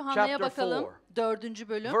 1. Yuhanna'ya Chapter bakalım. 4. 4.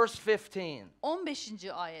 bölüm. verse 15. 15.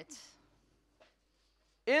 ayet.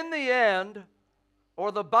 In the end, or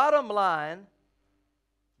the bottom line,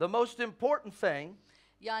 the most important thing,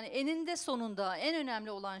 Yani eninde sonunda en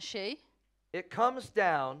önemli olan şey it comes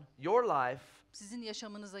down, your life sizin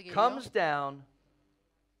yaşamınıza geliyor. comes down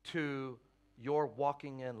to your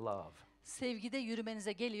walking in love, Sevgide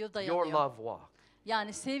yürümenize geliyor, your dayanıyor. love walk.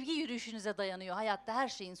 Yani sevgi yürüyüşünüze dayanıyor. Hayatta her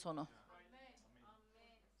şeyin sonu.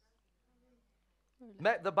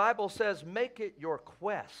 The Bible says, make it your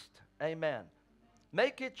quest. Amen.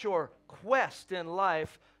 Make it your quest in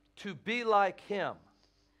life to be like Him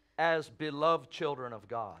as beloved children of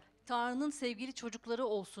God. Tanrı'nın sevgili çocukları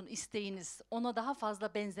olsun isteğiniz. Ona daha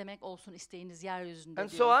fazla benzemek olsun isteğiniz yeryüzünde And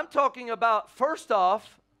so diyor. I'm talking about, first off,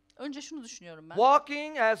 Önce şunu düşünüyorum ben.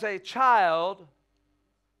 walking as a child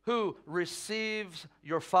who receives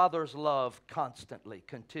your Father's love constantly,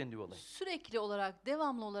 continually. Sürekli olarak,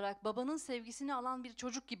 devamlı olarak babanın sevgisini alan bir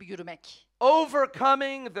çocuk gibi yürümek.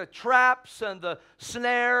 Overcoming the traps and the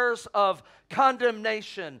snares of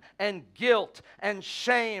condemnation and guilt and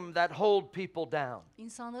shame that hold people down.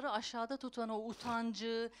 İnsanları aşağıda tutan o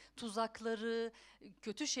utancı, tuzakları,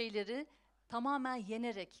 kötü şeyleri tamamen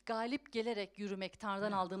yenerek, galip gelerek yürümek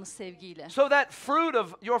Tanrı'dan aldığımız sevgiyle. So that fruit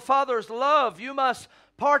of your Father's love you must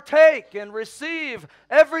partake and receive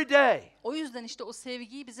every day. O yüzden işte o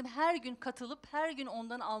sevgiyi bizim her gün katılıp her gün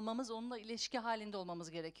ondan almamız, onunla ilişki halinde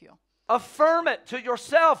olmamız gerekiyor. Affirm it to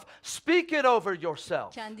yourself. Speak it over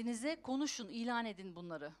yourself. Kendinize konuşun, ilan edin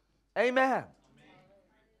bunları. Amen.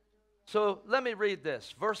 So let me read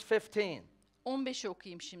this. Verse 15. 15'i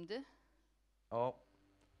okuyayım şimdi. Oh,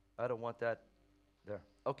 I don't want that there.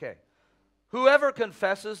 Okay. Whoever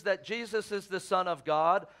confesses that Jesus is the Son of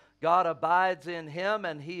God, God abides in him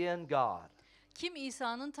and he in God. Kim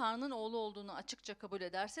İsa'nın Tanrı'nın oğlu olduğunu açıkça kabul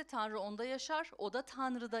ederse Tanrı onda yaşar, o da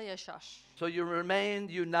Tanrı'da yaşar. So you remain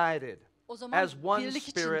united O zaman as one birlik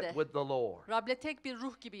spirit içinde, with the Lord. Rab'le tek bir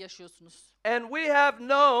ruh gibi yaşıyorsunuz. And we have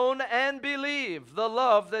known and believed the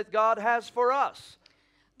love that God has for us.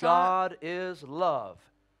 God is love,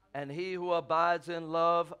 and he who abides in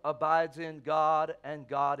love abides in God and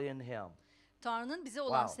God in him. Tanrı'nın bize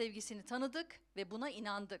olan Wow. sevgisini tanıdık ve buna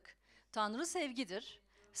inandık. Tanrı sevgidir.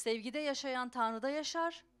 Sevgide yaşayan Tanrı'da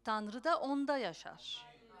yaşar, Tanrı da onda yaşar.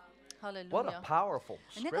 What a Haleluya.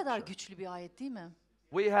 powerful Ne kadar scripture. güçlü bir ayet değil mi?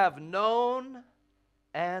 We have known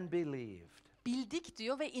and believed. Bildik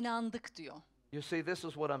diyor ve inandık diyor. You see, this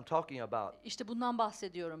is what I'm talking about. İşte bundan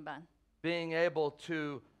bahsediyorum ben. Being able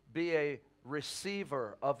to be a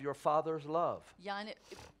receiver of your Father's love. Yani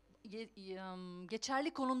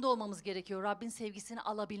geçerli konumda olmamız gerekiyor Rabbin sevgisini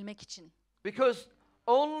alabilmek için. Because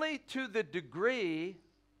only to the degree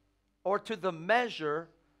or to the measure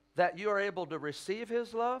that you are able to receive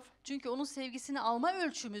his love, Çünkü onun sevgisini alma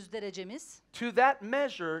ölçümüz, derecemiz to that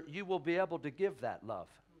measure you will be able to give that love.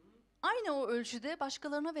 aynı o ölçüde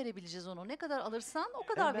başkalarına verebileceğiz onu. Ne kadar alırsan o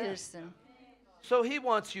kadar Amen. verirsin. So he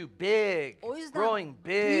wants you big, O yüzden growing big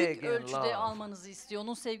büyük in ölçüde love. almanızı istiyor.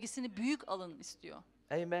 Onun sevgisini büyük alın istiyor.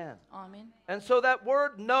 Amen. Amin. And so that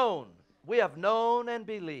word known, we have known and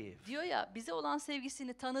believed. Diyor ya, bize olan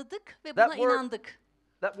sevgisini tanıdık ve That buna word- inandık.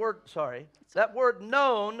 That word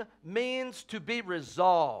known means to be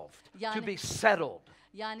resolved, to Yani- be settled.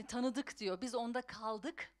 Yani tanıdık diyor. Biz onda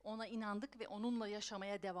kaldık, ona inandık ve onunla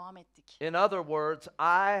yaşamaya devam ettik. In other words,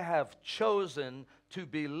 I have chosen to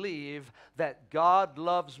believe that God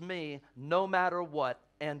loves me no matter what,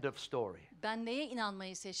 end of story. Ben neye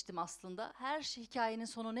inanmayı seçtim aslında? Her şey, hikayenin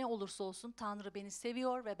sonu ne olursa olsun Tanrı beni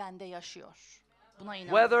seviyor ve bende yaşıyor. Buna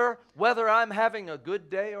inandım. Whether I'm having a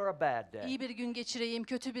good day or a bad day. İyi bir gün geçireyim,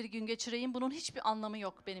 kötü bir gün geçireyim, bunun hiçbir anlamı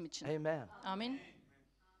yok benim için. Amen. Amin.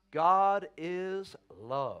 God is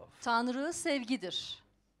love. Tanrı sevgidir.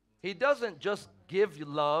 He doesn't just give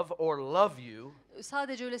you love or love you.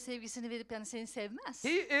 Sadece öyle sevgisini verip yani seni sevmez.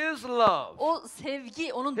 He is love. O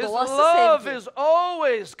sevgi, onun His doğası love sevgi. is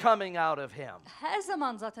always coming out of him. Her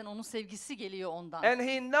zaman zaten onun sevgisi geliyor ondan. And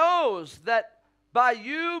he knows that by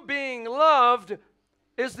you being loved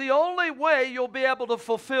is the only way you'll be able to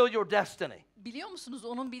fulfill your destiny. Biliyor musunuz,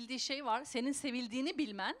 onun bildiği şey var. Senin sevildiğini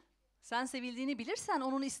bilmen, sen sevildiğini bilirsen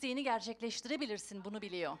onun isteğini gerçekleştirebilirsin, bunu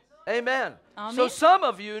biliyor. Amen. Amen. So some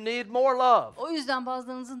of you need more love. O yüzden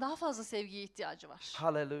bazılarınızın daha fazla sevgiye ihtiyacı var.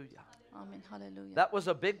 Hallelujah. Amin, haleluya. That was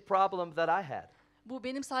a big problem that I had. Bu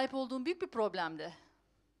benim sahip olduğum büyük bir problemdi.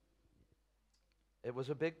 It was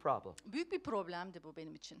a big problem. Büyük bir problemdi bu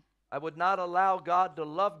benim için. I would not allow God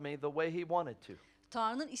to love me the way he wanted to.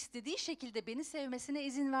 Tanrı'nın istediği şekilde beni sevmesine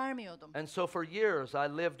izin vermiyordum. And so for years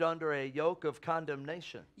I lived under a yoke of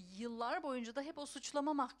condemnation. Yıllar boyunca da hep o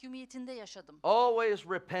suçlama mahkumiyetinde yaşadım. Always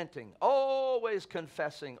repenting, always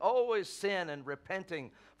confessing, always sin and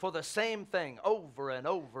repenting for the same thing over and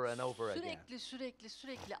over and over again.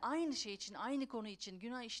 Sürekli aynı şey için, aynı konu için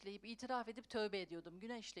günah işleyip itiraf edip tövbe ediyordum.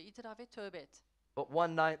 Günah işle, itiraf et, tövbe et. But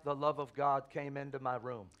one night the love of God came into my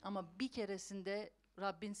room. Ama bir keresinde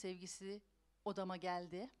Rabbin sevgisi odama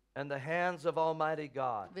geldi. And the hands of Almighty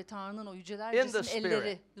God. Ve Tanrı'nın o yüceler In the yücesinin spirit.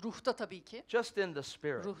 elleri, ruhta tabii ki. Just in the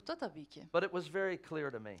spirit. Ruhta tabii ki. But it was very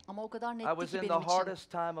clear to me. Ama o kadar I netti was ki in the benim için.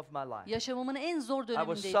 hardest time of my life. Yaşamımın en zor I was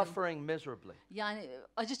dönemindeydim. suffering miserably. Yani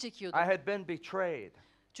acı I çekiyordum. had been betrayed.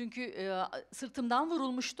 Çünkü sırtımdan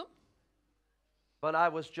vurulmuştum. But I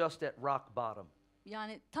was just at rock bottom.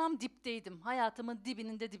 Yani tam dipteydim. Hayatımın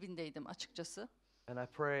dibinin de dibindeydim açıkçası. And I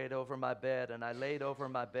prayed over my bed and I laid over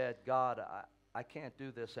my bed, God, I can't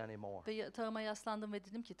do this anymore. Ve yatağıma yaslandım ve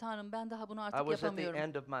dedim ki Tanrım ben daha bunu I artık was at the yapamıyorum.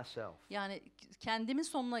 end of myself. Yani kendimin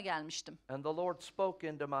sonuna gelmiştim. And the Lord spoke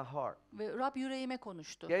into my heart, Ve Rab yüreğime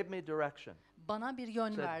konuştu. gave me direction. Bana bir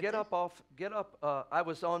yön Said, verdi. get up. I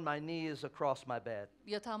was on my knees across my bed.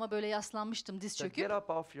 Yatağıma böyle yaslanmıştım diz Said, çöküp. get up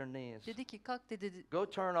off your knees. Dedi ki kalk dedi, Go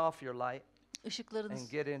turn off your light and ışıkları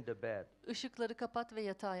get into bed. kapat ve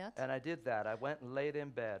yatağa yat. And I did that. I went and laid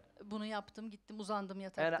in bed. Bunu yaptım, gittim uzandım And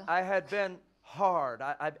yatakta. I had been hard.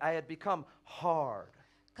 I had become hard.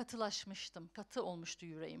 Katılaşmıştım, katı olmuştu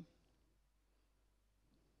yüreğim.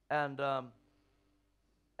 And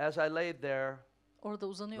as I laid there, Orada the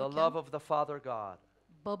uzanıyorken love of the Father God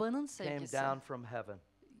babanın came sevgisi down from heaven.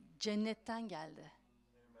 cennetten geldi.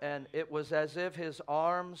 And it was as if his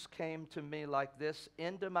arms came to me like this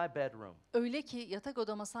into my bedroom. Öyle ki yatak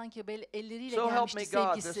odama sanki böyle elleriyle So help me gelmişti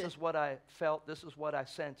God, this sevgisi. is what I felt, this is what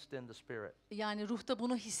I sensed in the Spirit. Yani ruhta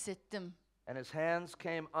bunu hissettim. And his hands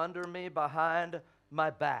came under me behind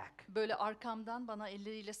my back. Böyle arkamdan bana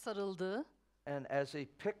elleriyle sarıldı And as he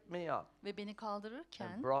picked me up ve beni and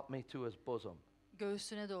kaldırırken brought me to his bosom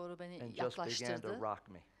göğsüne doğru beni and just began to yaklaştırdı. rock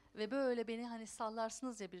me. Ve böyle beni hani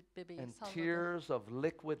sallarsınız ya bir bebeği And salladı. tears of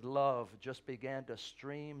liquid love just began to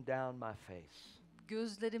stream down my face.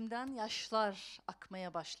 Gözlerimden yaşlar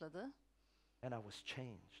akmaya başladı. And I was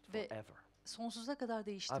changed Ve forever. sonsuza kadar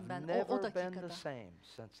değiştim I've ben o never been dakikada. the same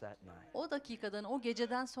since that night. O dakikadan, o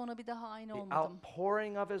geceden sonra bir daha aynı The olmadım.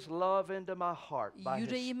 outpouring of his love into my heart by his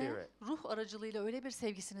Yüreğime Spirit ruh aracılığıyla öyle bir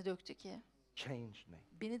sevgisini döktü ki changed me.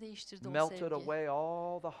 beni değiştirdi o Melted sevgi. away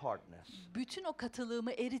all the hardness Bütün o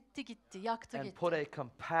katılığımı eritti gitti, yaktı and put gitti. a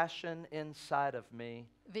compassion inside of me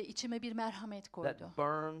Ve içime bir merhamet koydu. that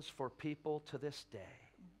burns for people to this day.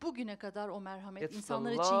 Bugüne kadar o merhamet It's the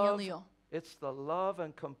insanlar için love, yanıyor. it's the love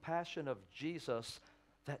and compassion of Jesus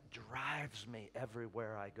that drives me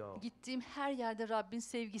everywhere I go. Gittiğim her yerde Rabbin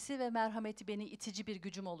sevgisi ve merhameti beni itici bir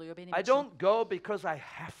gücüm oluyor benim I için. don't go because I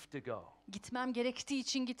have to go. Gitmem gerektiği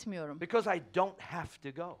için gitmiyorum. Because I don't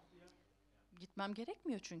have to go. Gitmem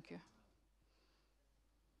gerekmiyor çünkü.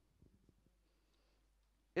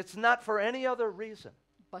 It's not for any other reason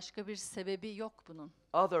Başka bir sebebi yok bunun.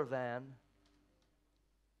 other than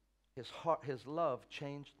his love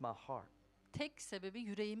changed my heart. Tek sebebi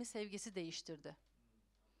yüreğimi sevgisi değiştirdi.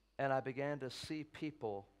 And I began to see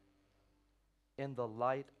people in the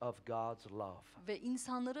light of God's love. Ve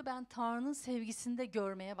insanları ben Tanrı'nın sevgisinde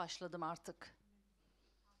görmeye başladım artık.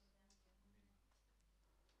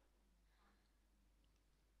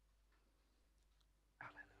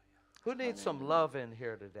 Who needs some love in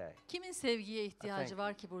here today? Kimin sevgiye ihtiyacı think-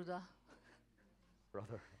 var ki burada?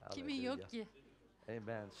 Brother. Kimin Hallelujah. yok ki?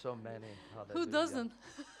 Amen. So many. Who Hallelujah. doesn't?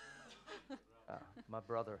 My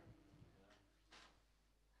brother.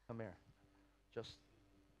 Come here. Just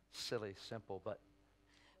silly, simple, but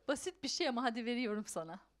Basit bir şey ama hadi veriyorum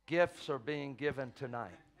sana. gifts are being given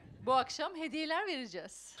tonight. Bu akşam hediyeler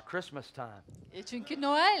vereceğiz. It's Christmas time. Çünkü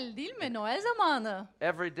Noel değil mi? Noel zamanı.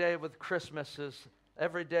 Every day with Christmas is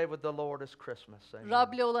every day with the Lord is Christmas. Amen.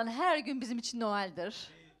 Rab'le olan her gün bizim için Noel'dir.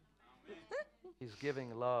 He's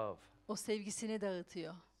giving love. O sevgisini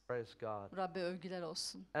dağıtıyor. Praise God. Rabbe övgüler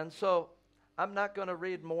olsun. And so I'm not going to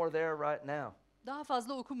read more there right now. Daha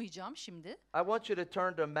fazla okumayacağım şimdi. I want you to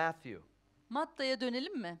turn to Matthew Matta'ya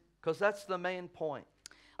dönelim mi? because that's the main point.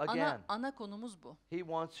 Again, Ana konumuz bu. he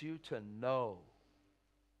wants you to know.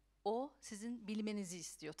 O sizin bilmenizi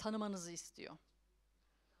istiyor, tanımanızı istiyor.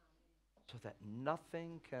 So that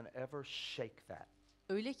nothing can ever shake that.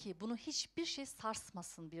 Öyle ki bunu hiçbir şey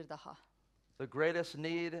sarsmasın bir daha. The greatest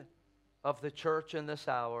need of the church in this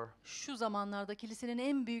hour Şu zamanlarda kilisenin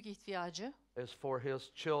en büyük ihtiyacı is for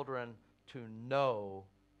his children to know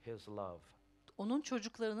his love. onun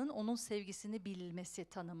çocuklarının onun sevgisini bilmesi,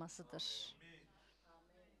 tanımasıdır.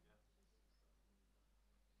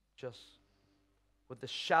 Just with the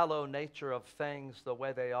shallow nature of things the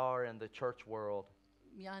way they are in the church world.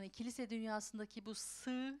 Yani kilise dünyasındaki bu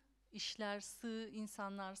sığ işler, sığ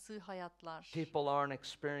insanlar, sığ hayatlar. People aren't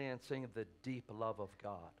experiencing the deep love of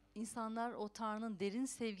God. İnsanlar o Tanrı'nın derin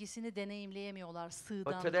sevgisini deneyimleyemiyorlar But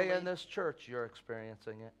sığdan today in dolayı. this church you're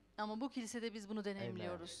experiencing it. Ama bu kilisede biz bunu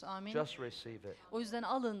deneyimliyoruz. Amin. Just receive it. O yüzden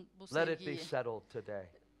alın bu Let it be sevgiyi. settled today.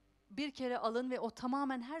 Bir kere alın ve o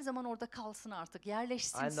tamamen her zaman orada kalsın artık.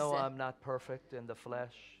 Yerleşsin I know size. I'm not perfect in the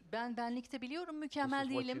flesh. Ben benlikte biliyorum, This mükemmel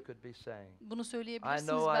is what you değilim. could be saying. Bunu I söyleyebilirsiniz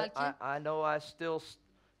know belki. I know I still,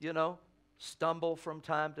 stumble from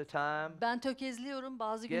time to time. Ben tökezliyorum,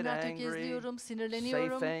 bazı Get günler angry, tökezliyorum, Say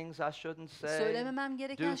sinirleniyorum. things I shouldn't say. Söylememem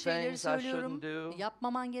gereken do şeyleri things I söylüyorum. shouldn't do.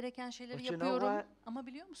 Yapmaman gereken şeyleri But you know yapıyorum. what? Ama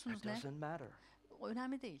biliyor musunuz It ne? doesn't matter. O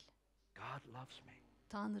önemli değil. God loves me.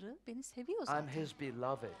 Tanrı beni seviyor I'm zaten. His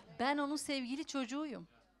beloved. Ben onun sevgili çocuğuyum.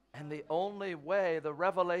 And the only way, the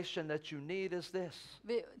revelation that you need is this.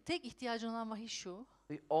 Ve tek ihtiyacın olan vahiy şu.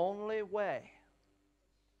 The only way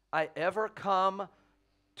I ever come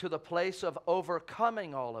to the place of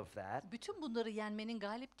overcoming all of that Bütün bunları yenmenin,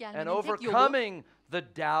 galip and gelmenin tek yolu, overcoming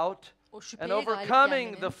the doubt o and şüpheye galip overcoming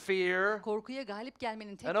the gelmenin, fear korkuya galip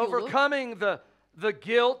gelmenin tek and yolu, overcoming the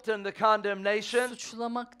guilt and the condemnation.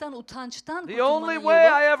 suçlamaktan, utançtan The only kurtulmanın way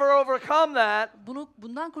yolu, I ever overcome that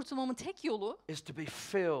bundan kurtulmamın tek yolu, is to be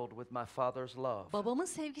filled with my Father's love. babamın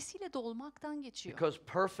sevgisiyle dolmaktan geçiyor. Because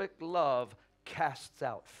perfect love casts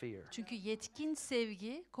out fear. Çünkü yetkin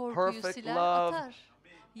sevgi korkuyu Perfect siler, love, atar.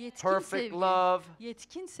 Yetkin Perfect sevgi, love,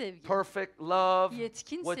 yetkin sevgi, perfect love,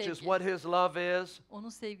 yetkin which is sevgi. what His love is, Onun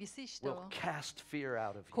sevgisi işte will o. cast fear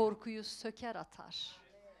out of you. Korkuyu söker atar.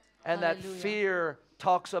 And that Hallelujah. fear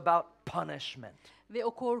talks about punishment. Ve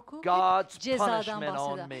o korku hep God's cezadan punishment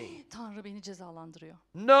on bahseder. me. Tanrı beni cezalandırıyor.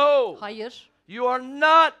 No, Hayır. you are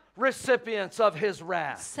not recipients of His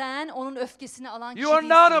wrath. Sen onun öfkesini alan kişi You are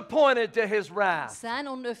not değilsin. appointed to His wrath. Sen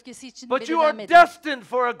onun öfkesi için But you are belirlenmedin. destined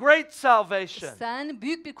for a great salvation. Sen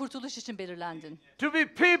büyük bir kurtuluş için belirlendin. To be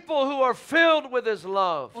people who are filled with His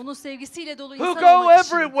love. Onun sevgisiyle dolu Who insan go olmak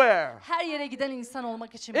için. everywhere Her yere giden insan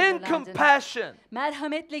olmak için in belirlendin. compassion,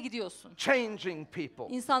 Merhametle gidiyorsun. changing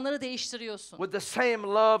people İnsanları değiştiriyorsun. with the same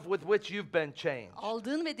love with which you've been changed.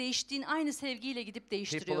 Aldığın ve değiştiğin aynı sevgiyle gidip People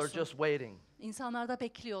are değiştiriyorsun. just waiting. İnsanlar da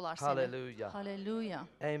bekliyorlar seni. Hallelujah. Hallelujah.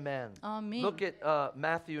 Amen. Amin. Look at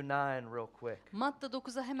Matthew 9 real quick. Matta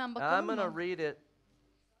 9'a hemen I'm bakalım going to mı? read it,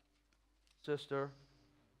 sister,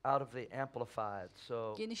 out of the Amplified.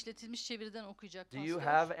 So, Genişletilmiş çeviriden okuyacak do you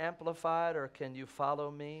pastör. have Amplified or can you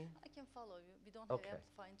follow me? I can follow you. We don't Okay. have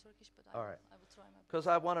Amplify in Turkish, but All right. I will try my best.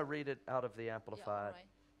 Because I want to read it out of the Yeah, Amplified. alright.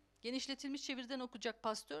 Genişletilmiş çeviriden okuyacak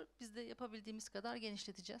pastör. Biz de yapabildiğimiz kadar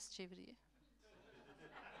genişleteceğiz çeviriyi.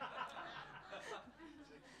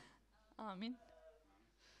 Amin.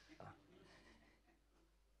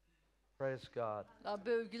 Praise God.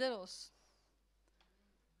 Rabbe övgüler olsun.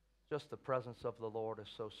 Just the presence of the Lord is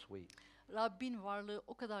so sweet. Rabbin varlığı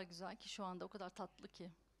o kadar güzel ki şu anda, o kadar tatlı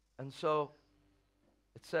ki. And so,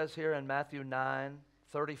 it says here in Matthew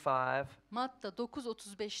 9:35, Matta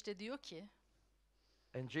 9:35'te diyor ki,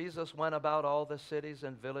 and Jesus went about all the cities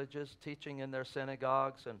and villages, teaching in their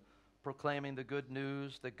synagogues and proclaiming the good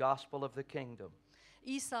news, the gospel of the kingdom.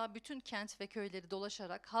 İsa bütün kent ve köyleri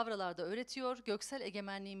dolaşarak havralarda öğretiyor, göksel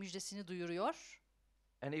egemenliği müjdesini duyuruyor.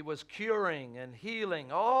 And he was curing and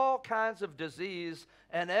healing all kinds of disease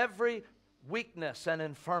and every weakness and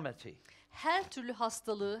infirmity. Her türlü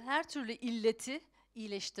hastalığı, her türlü illeti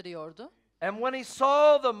iyileştiriyordu. And when he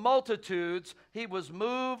saw the multitudes, he was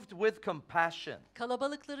moved with compassion.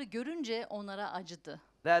 Kalabalıkları görünce onlara acıdı.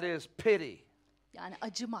 That is pity Yani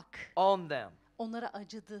acımak. on them. Onlara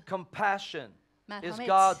acıdı. Compassion is Merhamet.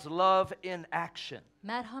 God's love in action.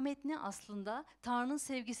 Merhamet ne aslında? Tanrı'nın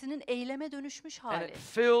sevgisinin eyleme dönüşmüş And hali. it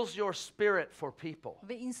fills your spirit for people.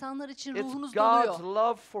 Ve insanlar için It's ruhunuz God's doluyor.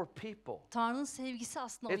 love for people. Tanrı'nın sevgisi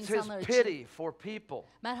aslında o It's His insanlar için. pity for people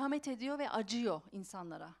Merhamet ediyor ve acıyor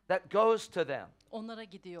insanlara. that goes to them. Onlara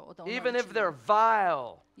gidiyor o da onlar Even if için. they're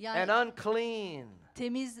vile Yani- and unclean,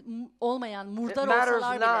 Temiz olmayan, murdar matters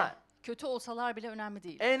olsalar bile, not. kötü olsalar bile önemli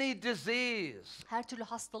değil. any disease, Her türlü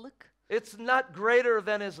hastalık, it's not greater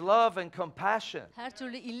than His love and compassion. her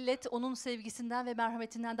türlü illet onun sevgisinden ve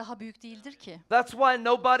merhametinden daha büyük değildir ki. That's why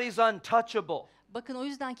nobody's untouchable. Bakın o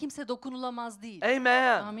yüzden kimse dokunulamaz değil.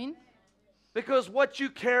 Amen. Amin. Because what you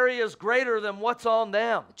carry is greater than what's on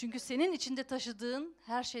them. Çünkü senin içinde taşıdığın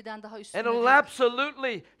her şeyden daha And üstün. it'll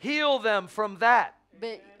absolutely heal them from that.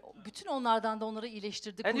 Ve bütün onlardan da onları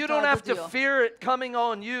iyileştirdi, And you don't have kurtardı to diyor. fear it coming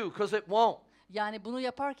on you because it won't. Yani bunu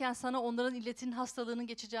yaparken sana onların illetinin hastalığının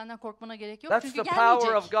geçeceğinden korkmana gerek yok. That's Çünkü the power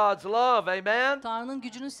gelmeyecek. of God's love. Amen. Tanrı'nın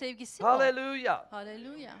gücünün sevgisi o. Hallelujah.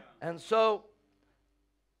 Haleluya. And so,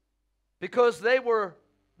 because they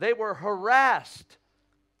were harassed,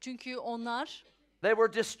 Çünkü onlar they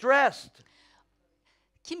were distressed,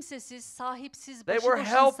 kimsesiz, sahipsiz, They were başıboş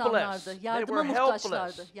helpless. insanlardı. They Yardıma were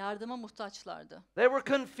muhtaçlardı. helpless. Yardıma muhtaçlardı. they were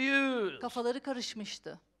confused. Kafaları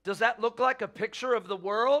karışmıştı. Does that look like a picture of the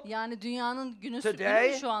world? Yani dünyanın günü Today?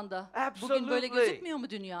 değil mi şu anda? Bugün böyle Absolutely. gözükmüyor mu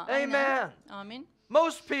dünya? Amen. Aynen. Amin.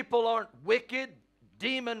 Most people aren't wicked,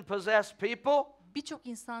 demon-possessed people. Birçok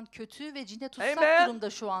insan kötü ve cine tutsak Amen. durumda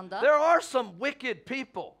şu anda. There are some wicked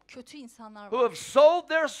people Kötü insanlar who var. have sold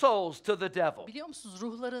their souls to the devil. Biliyor musunuz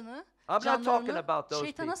ruhlarını, I'm not talking canlarını about those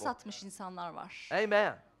şeytana people. satmış insanlar var.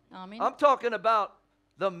 Amen. Amin. I'm talking about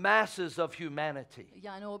the masses of humanity.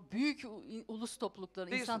 Yani o büyük ulus toplulukları,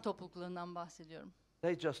 These- insan topluluklarından bahsediyorum.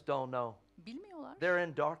 They just don't know. Bilmiyorlar. They're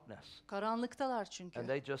in darkness, Karanlıktalar çünkü. and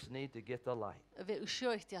they just need to get the light. Ve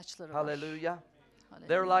ışığa ihtiyaçları var. Hallelujah. Haleluya.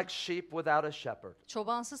 They're like sheep without a shepherd.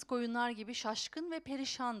 Çobansız koyunlar gibi şaşkın ve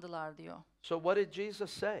perişandılar diyor. So what did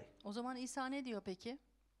Jesus say? O zaman İsa ne diyor peki?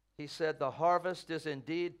 He said, "The harvest is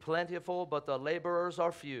indeed plentiful, but the laborers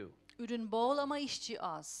are few. Ürün bol ama işçi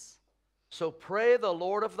az. So pray the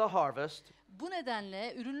Lord of the harvest." Bu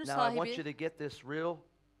nedenle ürünün Now I want you sahibi... to get this real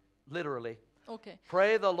literally. Okay.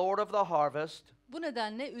 Pray the Lord of the harvest Bu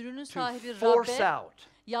nedenle ürünün to sahibi force Rab'be out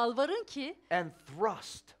yalvarın ki and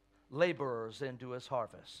thrust laborers into his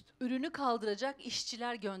harvest. ürünü kaldıracak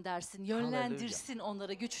işçiler göndersin, yönlendirsin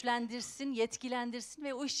onları, güçlendirsin, yetkilendirsin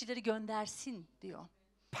ve o işçileri göndersin diyor.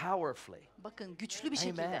 Powerfully. Bakın güçlü bir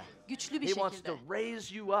şekilde, Amen. güçlü bir He wants to şekilde.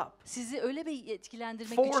 raise you up. Sizi öyle bir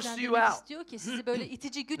yetkilendirmek, Force you güçlendirmek out. istiyor ki sizi böyle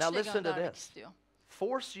itici güçle Now listen to göndermek this. istiyor.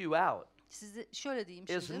 Force you out Sizi şöyle diyeyim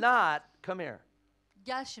is şimdi. not, come here.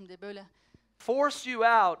 Gel şimdi böyle. Force you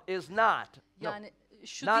out is not. No. Yani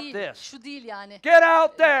şu not değil, this. şu değil yani. Get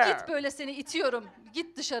out there. Git böyle seni itiyorum.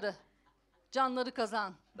 Git dışarı. Canları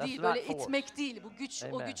kazan. That's Değil not böyle force. itmek değil. Bu güç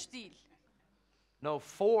o Amen. güç değil. No,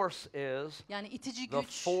 force is Yani itici the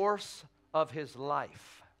güç force of his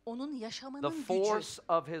life, onun the yaşamının gücü. force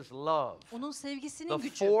of his love, Onun sevgisinin the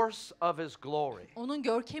gücü. force of his glory Onun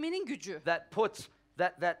görkeminin gücü.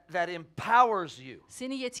 that empowers you,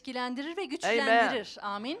 Seni yetkilendirir ve güçlendirir.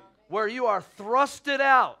 Amin. where you are thrusted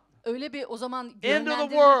out Öyle bir o zaman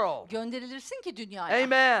world. gönderilirsin ki dünyaya.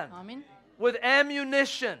 Amen. Amin. with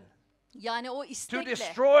ammunition Yani o to istekle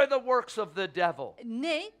destroy the works of the devil.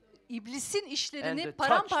 ne? İblisin And işlerini to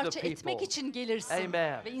paramparça touch the etmek people. için gelirsin.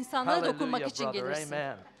 Amen. Ve insanlara Hallelujah, dokunmak için brother. gelirsin.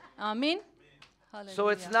 Amen. Amin.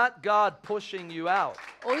 So it's Hallelujah. not God pushing you out.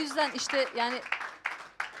 O yüzden işte yani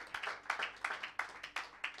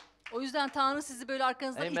o yüzden Tanrı sizi böyle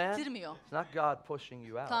arkanızdan Amen. ittirmiyor. It's not God pushing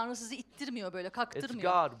you out. Tanrı sizi ittirmiyor böyle, It's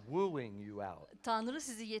kaktırmıyor. God wooing you out. Tanrı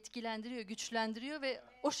sizi yetkilendiriyor, güçlendiriyor ve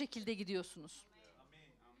o şekilde gidiyorsunuz.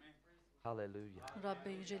 Hallelujah. Rabbe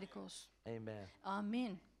yücelik olsun. Amen.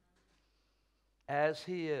 Amin. As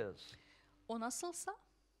he is. O nasılsa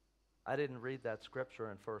I didn't read that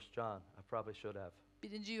scripture in 1 John. I probably should have.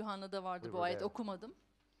 1. Yuhanna'da vardı We bu were ayet, there. okumadım.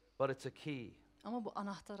 But it's a key. Ama bu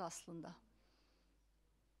anahtar aslında.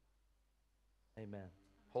 Amen.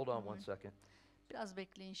 Hold on one second. Biraz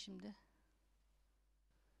bekleyin şimdi.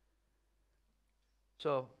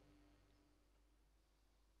 So,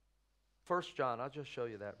 1 John, I'll just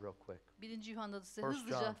show you that real quick. 1. Yuhanna'da size 1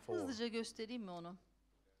 John 4. hızlıca göstereyim mi onu?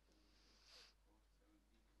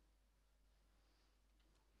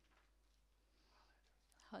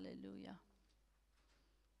 Haleluya.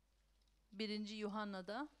 1.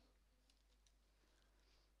 Yuhanna'da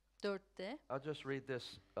 4'te I'll just read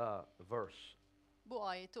this verse. bu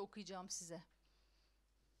ayeti okuyacağım size.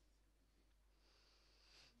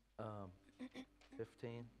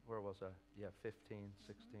 15, where was I? Yeah, 15,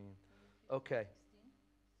 16. Okay.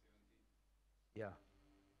 Yeah.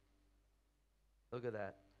 Look at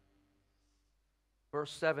that.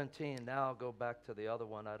 Verse 17. Now I'll go back to the other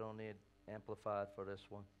one. I don't need amplified for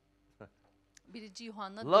this one. 1.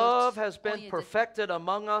 Yuhanna 4, Love has been 17. perfected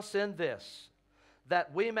among us in this,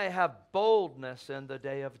 that we may have boldness in the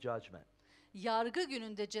day of judgment. Yargı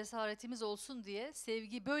gününde cesaretimiz olsun diye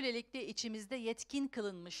sevgi böylelikle içimizde yetkin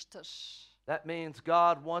kılınmıştır. That means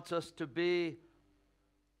God wants us to be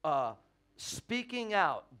speaking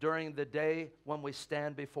out during the day when we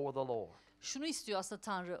stand before the Lord. Şunu istiyor aslında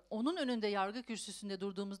Tanrı. Onun önünde yargı kürsüsünde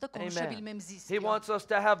durduğumuzda Amen. konuşabilmemizi He istiyor. wants us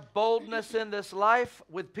to have boldness in this life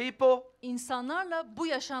with people İnsanlarla bu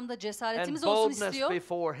yaşamda and cesaretimiz olsun boldness istiyor.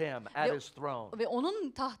 before him at Ve- his throne. Ve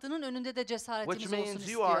onun tahtının önünde de cesaretimiz Which olsun means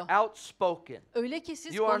you istiyor. are outspoken. Öyle ki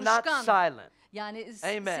siz You are not konuşkan, silent. yani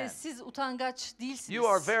Amen. sessiz, utangaç değilsiniz. You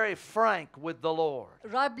are very frank with the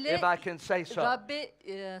Lord. Rab'le, If I can say so. Rab'be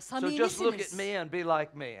So just look at samimisiniz. me and be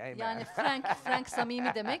like me. Amen. Yani frank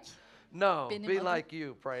samimi demek. No, benim be adım. like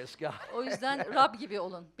you, praise God. O yüzden Rab gibi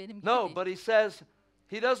olun, benim gibi No, değil. but he says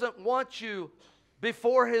he doesn't want you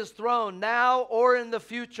before his throne now or in the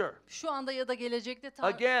future. Şu anda ya da gelecekte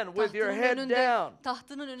Again, with your tahtının head önünde, down,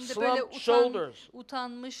 tahtının önünde slumped böyle shoulders,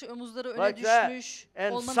 utanmış, omuzları öne like that, düşmüş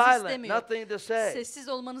and olmanızı silent, istemiyor. nothing to say. Sessiz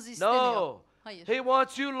olmanızı istemiyor. No, Hayır. he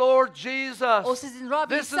wants you, Lord O Jesus. sizin Rab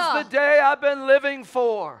This is İsa. the day I've been living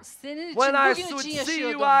for. Senin için When I bugün would için see you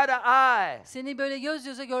yaşıyordum. eye to eye. Seni böyle göz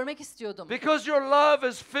göze görmek istiyordum. Because your love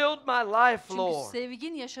has filled my life, Çünkü Lord.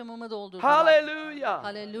 sevgin yaşamımı doldurdu. Hallelujah.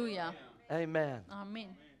 Haleluya. Amen. Amin.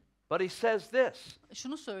 But he says this.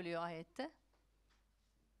 Şunu söylüyor ayette.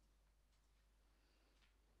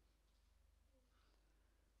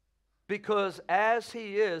 Because as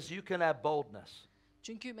he is, you can have boldness.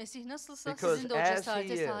 Çünkü Mesih nasılsa Because sizin de o as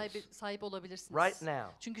cesarete he is, sahip olabilirsiniz. right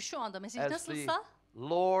now, Çünkü şu anda Mesih as the nasılsa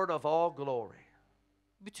Lord of all glory,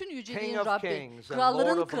 bütün King yüceliğin of Rabbi, kings and kralların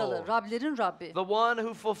Lord of kralı, lords. Rablerin Rabbi. the one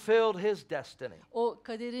who fulfilled his destiny O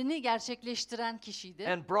kaderini gerçekleştiren kişiydi.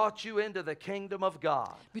 and brought you into the kingdom of God,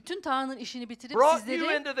 Bütün Tanrı'nın işini bitirip brought you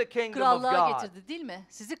sizleri into the kingdom of krallığa God. getirdi, değil mi?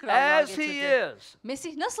 Sizi krallığa As he getirdi. is,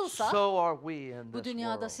 Mesih nasılsa so are we in bu this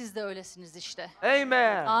dünyada world. siz de öylesiniz işte.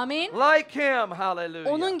 Amen. Amin. Like him,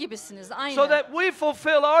 hallelujah. Onun gibisiniz, aynı. So that we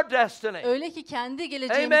fulfill our destiny. Öyle ki kendi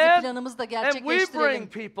geleceğimizi, Amen. planımızı da And we bring gerçekleştirelim.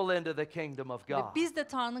 people into the kingdom of Ve God. biz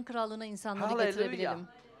de Tanrı'nın krallığına insanları Hallelujah. getirebilelim.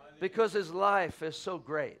 Because his life is so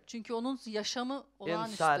great Çünkü onun yaşamı inside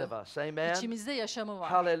olağanüstü. of us. Amen. İçimizde yaşamı var.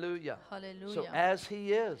 Hallelujah. So Haleluya. as he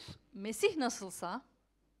is, Mesih nasılsa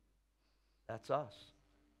that's us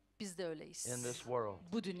biz de öyleyiz. in this world.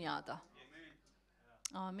 Bu dünyada.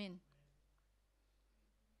 Amin.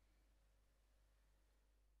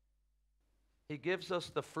 He gives us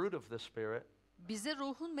the fruit of the Spirit, Bize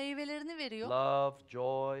ruhun meyvelerini veriyor. love,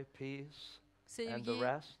 joy, peace, and the Sevgi,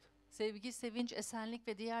 rest. sevinç, esenlik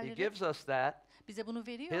ve He diğerleri. gives us that, Bize bunu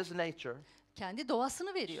veriyor. his nature, Kendi doğasını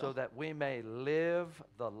so veriyor. that we may live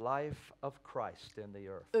the life of Christ in the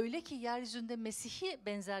earth. Öyle ki yeryüzünde Mesih'i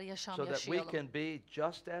benzer yaşam So that we yaşayalım. can be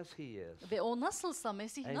just as he is. Ve o nasılsa,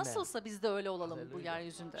 Mesih Amen. nasılsa biz de öyle olalım bu Hallelujah.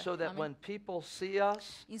 yeryüzünde. So that Amin. when people see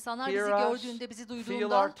us, İnsanlar bizi hear us, gördüğünde, bizi feel our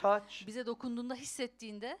duyduğunda, touch, bize dokunduğunda,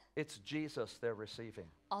 hissettiğinde it's Jesus they're receiving.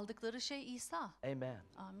 aldıkları şey İsa. Amen.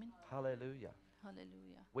 Amin. Hallelujah.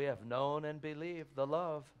 Haleluya. We have known and believed the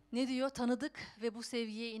love. Ne diyor? Tanıdık ve bu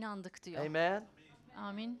sevgiye inandık diyor. Amen.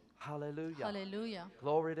 Amin. Hallelujah. Haleluya.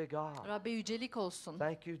 Glory to God. Rabbe yücelik olsun.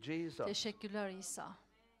 Thank you, Jesus. Teşekkürler İsa.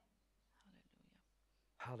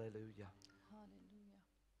 Hallelujah.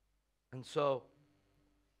 And so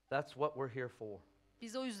that's what we're here for.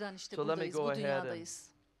 Biz o yüzden işte So let me buradayız, go bu ahead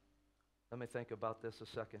dünyadayız. Let me think about this a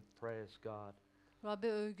second. Praise God.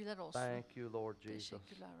 Rabbe övgüler olsun. Thank you, Lord Jesus.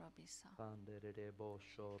 Teşekkürler Rabbi İsa. Panderere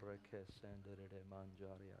boşore kesenderere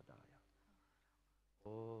mancariyadaya.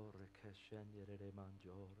 Ore keshenderere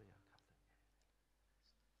mancorya.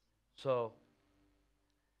 So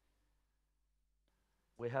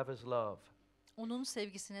we have his love, Onun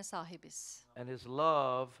sevgisine sahibiz. and his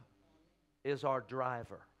love is our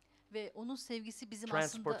driver. Ve onun sevgisi bizim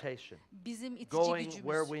aslında Transportation. bizim itici Going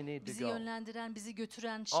where we gücümüz. need to Bizi go. yönlendiren, bizi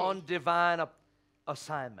götüren şey. On divine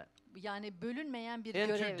assignment. Yani bölünmeyen bir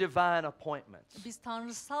Into görev. divine appointments. Biz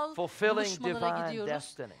tanrısal Fulfilling buluşmalara divine gidiyoruz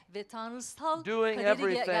destiny. ve tanrısal Doing kaderi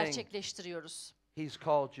everything gerçekleştiriyoruz. He's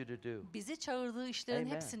called you to do. Bizi çağırdığı işlerin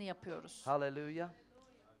Amen. hepsini yapıyoruz. Hallelujah.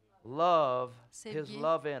 Love, his Sevgi.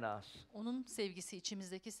 love in us, Onun sevgisi,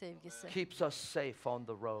 içimizdeki sevgisi. keeps us safe on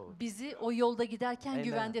the road. Bizi o yolda giderken Amen.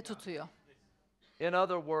 güvende tutuyor. In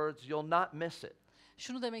other words, you'll not miss it.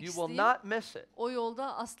 Şunu demek You will isteyeyim. not miss it O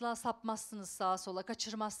yolda asla sapmazsınız sağa sola,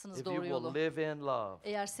 kaçırmazsınız if doğru you will yolu. live in love.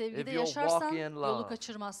 Eğer If sevgide you'll walk yaşarsan in yolu love.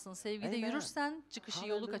 kaçırmazsın. Sevgide Amen. yürürsen çıkışı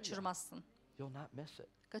yolu Hallelujah. kaçırmazsın. You'll not miss it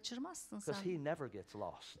Kaçırmazsın because sen. he never gets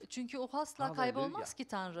lost. Çünkü o asla Hallelujah. kaybolmaz ki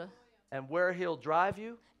Tanrı. And where he'll drive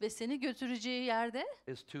you Ve seni götüreceği yerde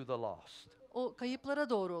is to the lost. o kayıplara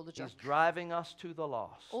doğru olacak. He's driving us to the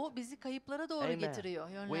lost. O bizi kayıplara doğru Amen. getiriyor,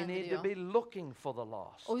 We need to yönlendiriyor. be looking for the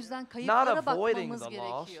lost. O yüzden Not kayıplara avoiding bakmamız the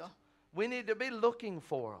lost, gerekiyor. we need to be looking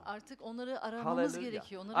for them. Artık onları aramamız Hallelujah.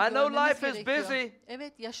 gerekiyor. I Onları know görmemiz life is gerekiyor. busy,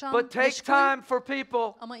 Evet, yaşam but take meşgul time for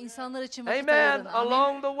people. ama insanlar için vakit Amen. ayırın. Amin.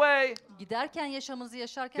 Along the way, Giderken, yaşamınızı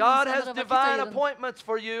yaşarken God insanlara has vakit divine ayırın. appointments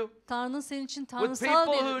for you Tanrı'nın senin için with tanrısal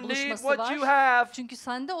people bir who need buluşması what you var. have. Çünkü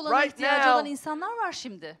sende olana right ihtiyacı now. olan insanlar var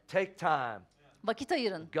şimdi. Take time. Vakit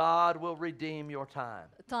ayırın. God will redeem your time.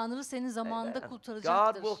 Tanrı senin zamanında Amen. God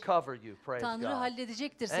kurtaracaktır. will cover you. Praise Tanrı God.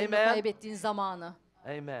 halledecektir senin o Amen. kaybettiğin zamanı.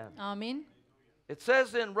 Amen. Amin. It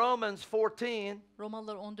says in Romans 14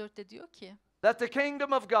 Romalılar 14'te diyor ki, that the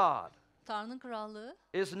kingdom of God Tanrı'nın krallığı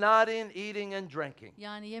is not in eating and drinking.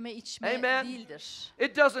 yani yeme içme Amen. değildir.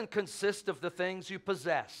 It doesn't consist of the things you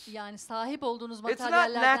possess. Yani sahip olduğunuz It's not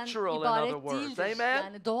materyallerden natural, in ibaret other words. değildir. Amen.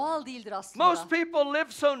 Yani doğal değildir aslında. Most people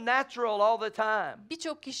live so natural all the time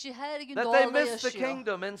Birçok kişi her gün that they doğalda miss the yaşıyor.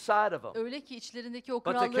 kingdom inside of them. Öyle ki içlerindeki o But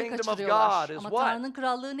the krallığı kingdom of kaçırıyorlar. God is Ama what? Tanrı'nın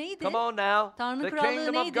krallığı neydi? Come on now. Tanrı'nın The krallığı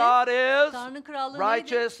kingdom of neydi? God is Tanrı'nın krallığı neydi?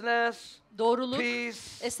 righteousness, Doğruluk, peace,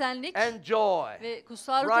 esenlik and joy. ve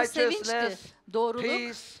kutsal ruhta Righteousness, sevinçti. Doğruluk,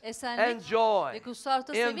 peace, and esenlik joy ve kutsal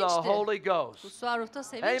ruhta in the sevinçti. Holy Ghost. Kutsal ruhta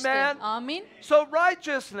sevinçti. Amen. Amin. So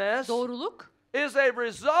righteousness Doğruluk, is a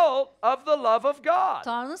result of the love of God.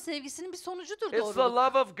 Tanrı'nın sevgisinin bir sonucudur It's the doğruluk.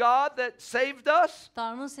 love of God that saved us,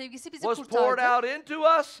 Tanrı'nın sevgisi bizi was poured kurtardı out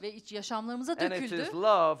into us, ve yaşamlarımıza and it's döküldü His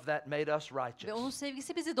love that made us ve righteous. onun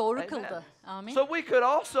sevgisi bizi doğru Amen. kıldı. Amin. So we could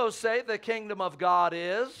also say the kingdom of God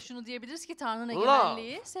is Şunu diyebiliriz ki Tanrı'nın love,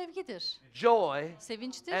 egemenliği sevgidir, joy,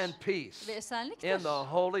 sevinçtir and peace ve esenliktir. in the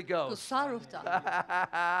Holy Ghost. Kutsal ruhta.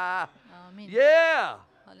 Amin. Yeah,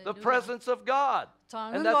 the Hallelujah. presence of God.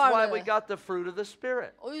 And Tanrı'nın that's why varlığı. we got the fruit of the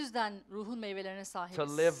Spirit, O yüzden ruhun meyvelerine sahibiz.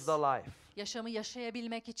 to live the life. Yaşamı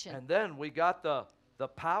yaşayabilmek için. And then we got the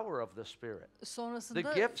power of the Spirit, the Sonrasında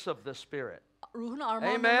gifts of the Spirit. ruhun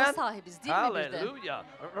armağanlarına Amen. sahibiz değil mi bir de? Hallelujah.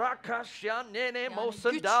 Rakashanene güç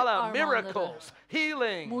mosandala, armağanları, miracles,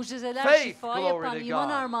 healing, Mucizeler, faith, şifa glory yapan to iman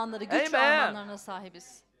God. armağanları, güç Amen. armağanlarına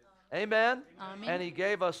sahibiz. Amen. Amin. And He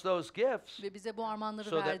gave us those gifts Ve bize bu armağanları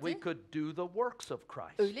so that we verdi. could do the works of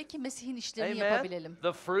Christ. Öyle ki Mesih'in işlerini Amen. yapabilelim.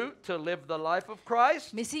 The fruit to live the life of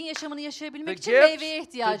Christ. Mesih'in yaşamını yaşayabilmek The için gifts meyveye to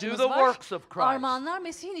ihtiyacımız do the var. works of Christ. Armağanlar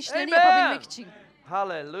Mesih'in işlerini Amen. yapabilmek için.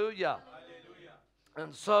 Hallelujah.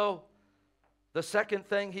 And so the second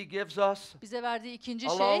thing He gives us Bize verdiği ikinci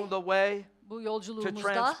along şey the way bu to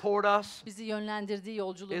yolculuğumuzda, transport us, bizi yönlendirdiği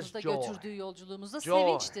yolculuğumuzda, is joy. götürdüğü yolculuğumuzda Joy.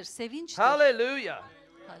 sevinçtir, sevinçtir. hallelujah.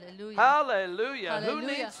 Hallelujah. Hallelujah. Who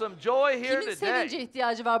Hallelujah. needs some joy here Kimin sevince today?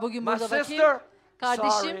 ihtiyacı var bugün My burada bakayım? sister?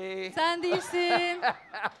 Kardeşim, Sorry. sen değilsin.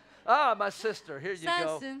 My sister, here you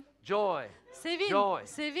go. Sensin. Joy. Sevin, Joy.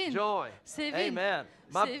 sevin, Joy. sevin. Amen.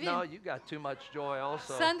 Sevin. No, you got too much joy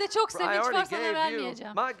also. Sende çok I sevinç already var, sana gave you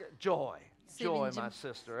vermeyeceğim. joy. Joy, Sevincim. my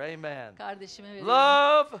sister. Amen. Kardeşime veriyorum.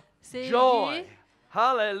 Love, Sevgi, joy.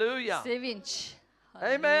 Hallelujah. sevinç.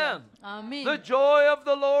 Amen. Amin. The joy of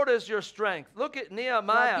the Lord is your strength. Look at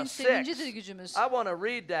Nehemiah Rabbin 6. sevincidir gücümüz. I want to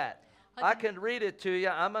read that. I Hadi. can read it to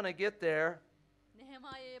you. I'm going to get there.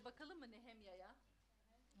 Nehemia'ya bakalım mı, Nehemya'ya?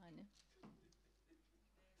 Hani.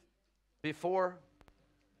 Before.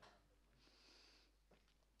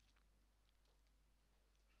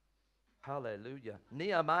 Hallelujah.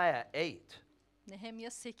 Nehemiah 8.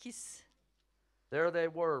 Nehemya 8. There they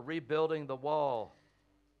were rebuilding the wall.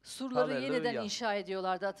 Surları yeniden Hallelujah. inşa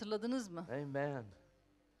ediyorlardı, hatırladınız mı? Amen.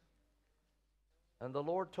 And the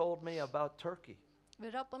Lord told me about Turkey.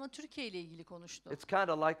 Ve Rab bana Türkiye ile ilgili konuştu. It's kind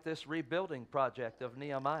of like this rebuilding project of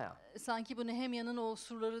Nehemiah, Sanki bu Nehemya'nın o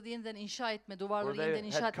surları yeniden inşa etme, duvarları where yeniden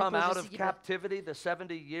they inşa had etme come out projesi of gibi. captivity, the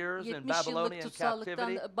 70 years in 70 yıllık Babylonian captivity,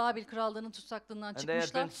 tutsallıktan, Babil krallığının tutsaklığından and they had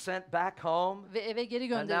çıkmışlar been sent back home, ve eve geri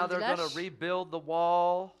and now they're gönderildiler. going to rebuild the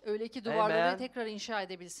wall Öyle ki duvarları Amen. tekrar inşa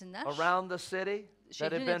edebilsinler. around the city that had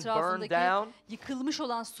Şehrin been burned etrafındaki down. yıkılmış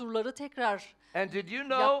olan surları tekrar. And did you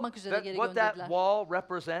know yapmak üzere that geri what that gönderdiler. wall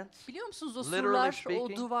represents? Biliyor musunuz o Literally surlar, o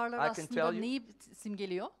speaking, duvarlar I can aslında tell you. neyi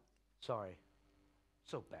simgeliyor? Sorry.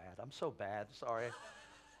 So bad. I'm so bad. Sorry.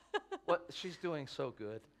 What she's doing so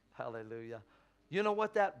good. Hallelujah. You know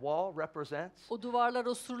what that wall represents? O duvarlar,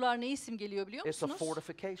 o surlar neyi simgeliyor biliyor It's a musunuz?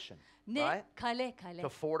 fortification, Ne? right? Kale, kale. To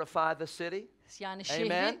fortify the city. Yani Amen.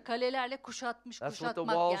 şehri kalelerle kuşatmış, That's what the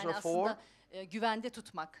kuşatmak walls yani are for. aslında güvende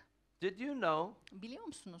tutmak. Did you know Biliyor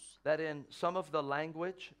musunuz? that in some of the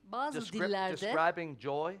language Bazı dillerde describing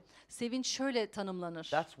joy, sevinç şöyle tanımlanır.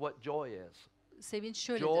 that's what joy is. Sevinç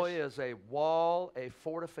şöyledir. Joy is a wall, a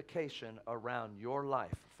fortification around your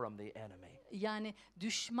life from the enemy. Yani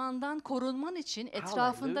düşmandan korunman için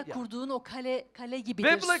etrafında Hallelujah. kurduğun o kale gibidir,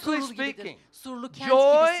 Biblically surul gibidir. speaking, Surlu kent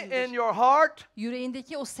Joy in gibisindir. your heart,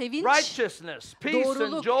 Yüreğindeki o sevinç, righteousness, peace and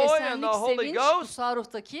doğruluk, joy in esenlik, the Holy sevinç, Ghost kutsal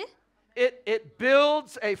ruhtaki it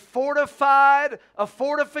builds a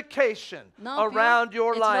fortification Ne yapıyor? around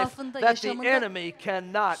your life Etrafında, that the yaşamında enemy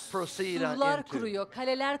cannot proceed surlar into. kuruyor,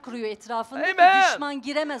 kaleler kuruyor etrafında ki Amen. düşman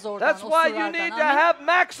giremez oradan, That's o why you surlardan. need to Amin. have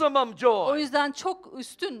maximum O joy. yüzden çok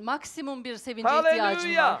üstün, maksimum bir sevince ihtiyacın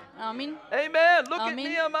Hallelujah. var. Amin. Amen. Look at Amin.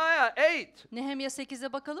 Nehemiah 8. Nehemya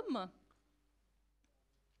 8'e bakalım mı?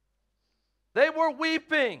 They were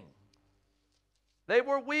weeping. They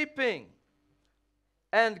were weeping.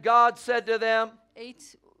 And God said to them,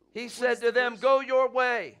 8 He said to them, go your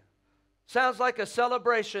way. Sounds like a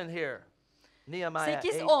celebration here. Nehemiah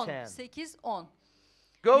 8-10. 8:10. 8-10.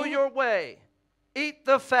 Go Ne- your way. Eat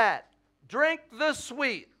the fat. Drink the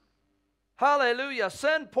sweet. Hallelujah.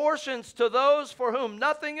 Send portions to those for whom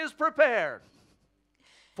nothing is prepared.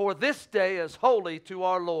 For this day is holy to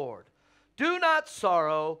our Lord. Do not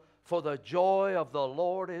sorrow, for the joy of the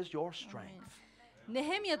Lord is your strength.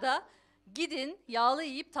 Nehemya'da gidin yağlı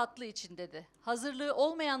yiyip tatlı için dedi. Hazırlığı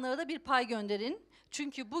olmayanlara da bir pay gönderin.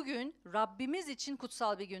 Çünkü bugün Rabbimiz için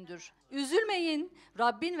kutsal bir gündür. Üzülmeyin.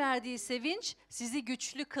 Rabbin verdiği sevinç sizi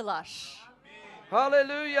güçlü kılar.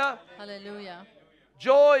 Hallelujah. Haleluya.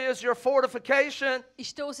 Joy is your fortification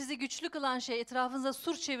İşte o sizi güçlü kılan şey, etrafınıza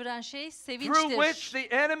sur çeviren şey through which sevinçtir.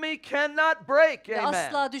 the enemy cannot break. Ve Amen.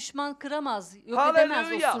 asla düşman kıramaz, yok edemez o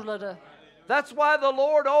Hallelujah. surları. That's why the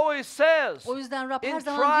Lord always says, O yüzden Rab her in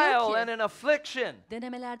zaman diyor trial ki, and in affliction,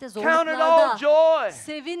 denemelerde, count it all zorluklarda joy.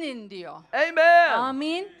 sevinin diyor. Amen.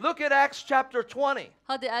 Amin. Look at Acts chapter 20,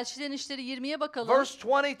 Hadi Elçilerin İşleri 20'ye bakalım. verse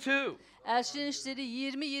 22. Elçilerin İşleri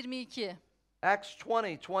 20-22. Acts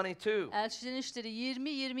 20, 22. Elçilerin İşleri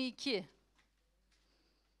 20-22.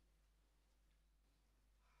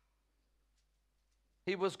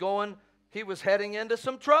 He was heading into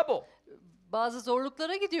some trouble. Bazı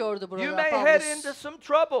zorluklara gidiyordu You burada may head Pavlus. into some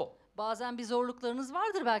trouble. Bazen bir zorluklarınız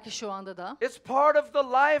vardır belki şu anda da. It's part of the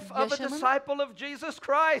life of a Yaşamın- disciple of Jesus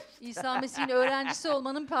Christ. İsa Mesih'in öğrencisi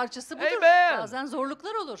olmanın parçası budur. Amen. Bazen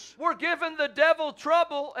zorluklar olur. We're giving the devil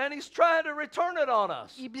trouble and he's trying to return it on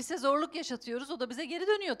us. İblise zorluk yaşatıyoruz. O da bize geri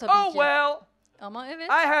dönüyor tabii Oh ki. well, Ama evet.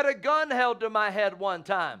 I had a gun held to my head one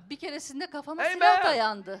time. Bir keresinde kafama Amen. silah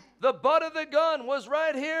dayandı. The butt of the gun was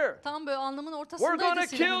right here. Tam böyle alnımın We're ortasındaydı going to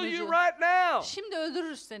silahın kill you ucu. right now. Şimdi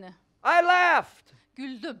öldürürüz seni. I laughed.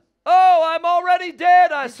 Güldüm. Oh, I'm already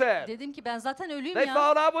dead, I said. Dedim ki ben zaten ölüyüm They ya.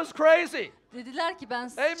 thought I was crazy. Dediler ki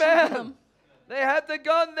ben Amen. çılgınım. They had the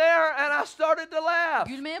gun there and I started to laugh.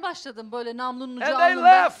 Gülmeye başladım böyle namlunun ucu And they alnımda.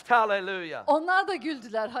 left, hallelujah. Onlar da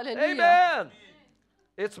güldüler. Haleluya. Amen.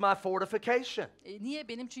 It's my fortification. Niye?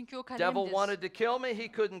 Benim çünkü o Devil kalemdir. wanted to kill me,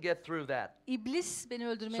 he couldn't get through that. İblis beni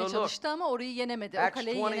öldürmeye So look, çalıştı ama orayı yenemedi. O Acts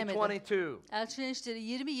kaleyi 20, yenemedi. 22. Elçilerin İşleri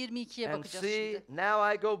 20-22'ye And bakacağız see, şimdi.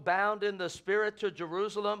 now I go bound in the spirit to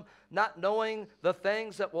Jerusalem, not knowing the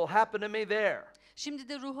things that will happen to me there. Şimdi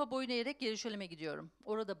de ruha boyun eğerek Yeruşalim'e gidiyorum.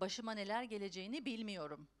 Orada başıma neler geleceğini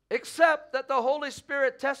bilmiyorum. Except that the Holy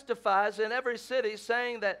Spirit testifies in every city,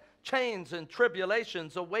 saying that chains and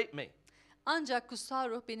tribulations await me. Ancak kutsal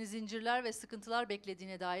ruh beni zincirler ve sıkıntılar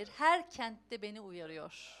beklediğine dair her kentte beni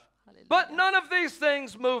uyarıyor. Haleluya. But none of these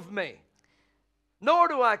things move me, nor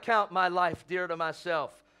do I count my life dear to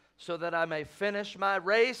myself, so that I may finish my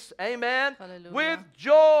race, amen, Hallelujah. with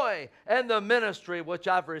joy and the ministry which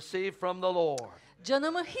I've received from the Lord.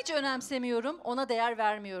 Canımı hiç önemsemiyorum, ona değer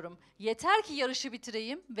vermiyorum. Yeter ki yarışı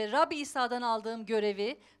bitireyim ve Rabbi İsa'dan aldığım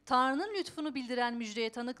görevi, Tanrı'nın lütfunu bildiren müjdeye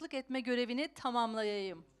tanıklık etme görevini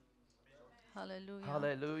tamamlayayım. Hallelujah.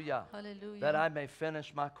 Hallelujah. Hallelujah. That I may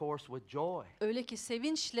finish my course with joy. Öyle ki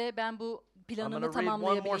sevinçle ben bu I'm planımı going to read one more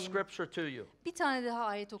tamamlayabileyim. scripture to you. Bir tane daha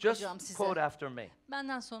ayet okuyacağım Just size. quote after me.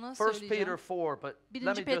 Benden sonra 1 Peter söyleyeceğim. 4, but let 1.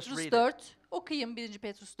 me just Petrus read it. 4. Okuyayım 1.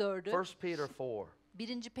 Petrus 4'ü. 1 Peter 4,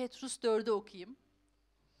 1. Petrus 4'ü okuyayım.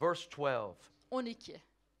 verse 12. 12.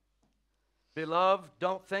 Beloved,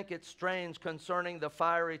 don't think it strange concerning the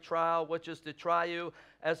fiery trial which is to try you,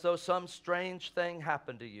 as though some strange thing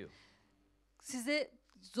happened to you. Size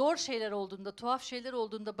zor şeyler olduğunda, tuhaf şeyler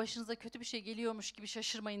olduğunda başınıza kötü bir şey geliyormuş gibi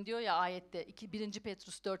şaşırmayın diyor ya ayette. 1.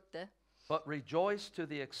 Petrus 4'te. But rejoice to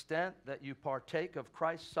the extent that you partake of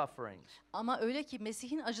Christ's sufferings, Ama öyle ki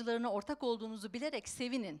Mesih'in acılarına ortak olduğunuzu bilerek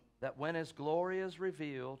sevinin. that when His glory is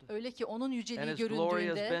revealed, Öyle ki onun and yüceliği His glory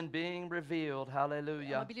has göründüğünde, been being revealed,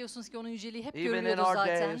 hallelujah. ama biliyorsunuz ki onun yüceliği hep Even in görülüyordu our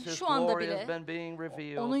zaten. days, His Şu anda glory has bile been being onun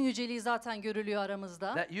revealed, yüceliği zaten görülüyor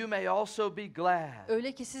aramızda. that you may also be glad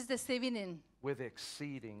Öyle ki siz de sevinin. with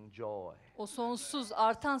exceeding joy. O sonsuz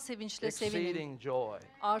artan sevinçle sevinin. Exceeding joy.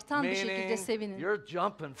 Artan bir şekilde Meaning sevinin. you're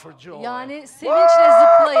jumping for joy. Yani sevinçle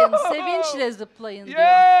zıplayın, sevinçle zıplayın diyor.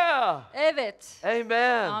 Yeah. Evet.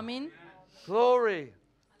 Amen. Amin. Glory.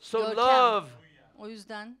 So Görkem. love O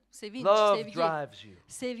yüzden sevinç, Love sevgi. drives you.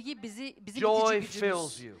 Sevgi bizim Joy itici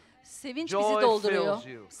fills gücümüz. you. Sevinç Joy bizi dolduruyor.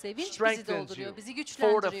 fills you, Sevinç bizi strengthens dolduruyor, you, bizi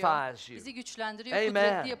güçlendiriyor. fortifies you. Bizi güçlendiriyor, Amen.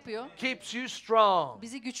 kudretli yapıyor. Keeps you strong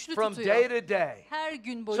Bizi güçlü from tutuyor. day to day Her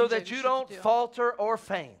gün so boyunca that you güçlü don't tutuyor. falter or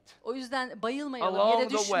faint O yüzden bayılmayalım, along yere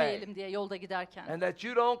the düşmeyelim diye yolda giderken. and that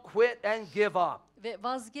you don't quit and give up. Ve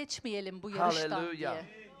vazgeçmeyelim bu yarıştan Hallelujah.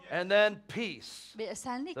 diye. And then peace, Ve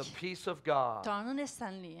esenlik, the peace of God Tanrı'nın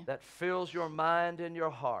esenliği. that fills your mind and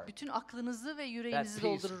your heart. Bütün aklınızı ve yüreğinizi That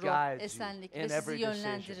peace doldurur guides o you esenlik in ve sizi every decision.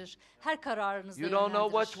 yönlendirir. Her kararınızda You don't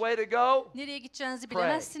know which yönlendirir. way to go, Nereye gideceğinizi Pray.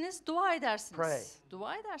 bilemezsiniz, dua edersiniz. Pray.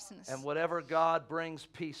 Dua edersiniz. and whatever God brings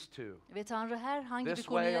peace to, Ve Tanrı herhangi This bir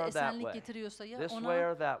way konuya or that esenlik way. getiriyorsa ya this ona way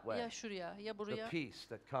or that way, ya şuraya ya the buraya peace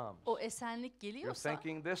that comes. o esenlik You're geliyorsa,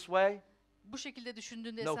 thinking this way, bu şekilde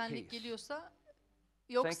düşündüğünde No esenlik peace. geliyorsa,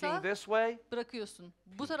 thinking yoksa this way, bırakıyorsun.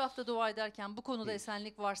 Bu tarafta dua ederken bu konuda Peace.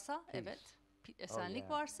 esenlik varsa, Peace. evet, esenlik yeah.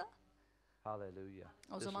 varsa hallelujah.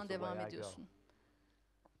 o This zaman is the way devam I go. ediyorsun.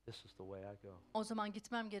 This is the way I go. O zaman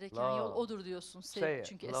gitmem gereken Love. yol odur diyorsun. Say it,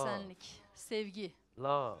 Çünkü love. esenlik, sevgi,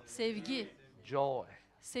 Love, sevgi, joy,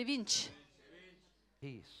 sevinç,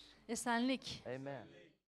 peace. esenlik. Amen.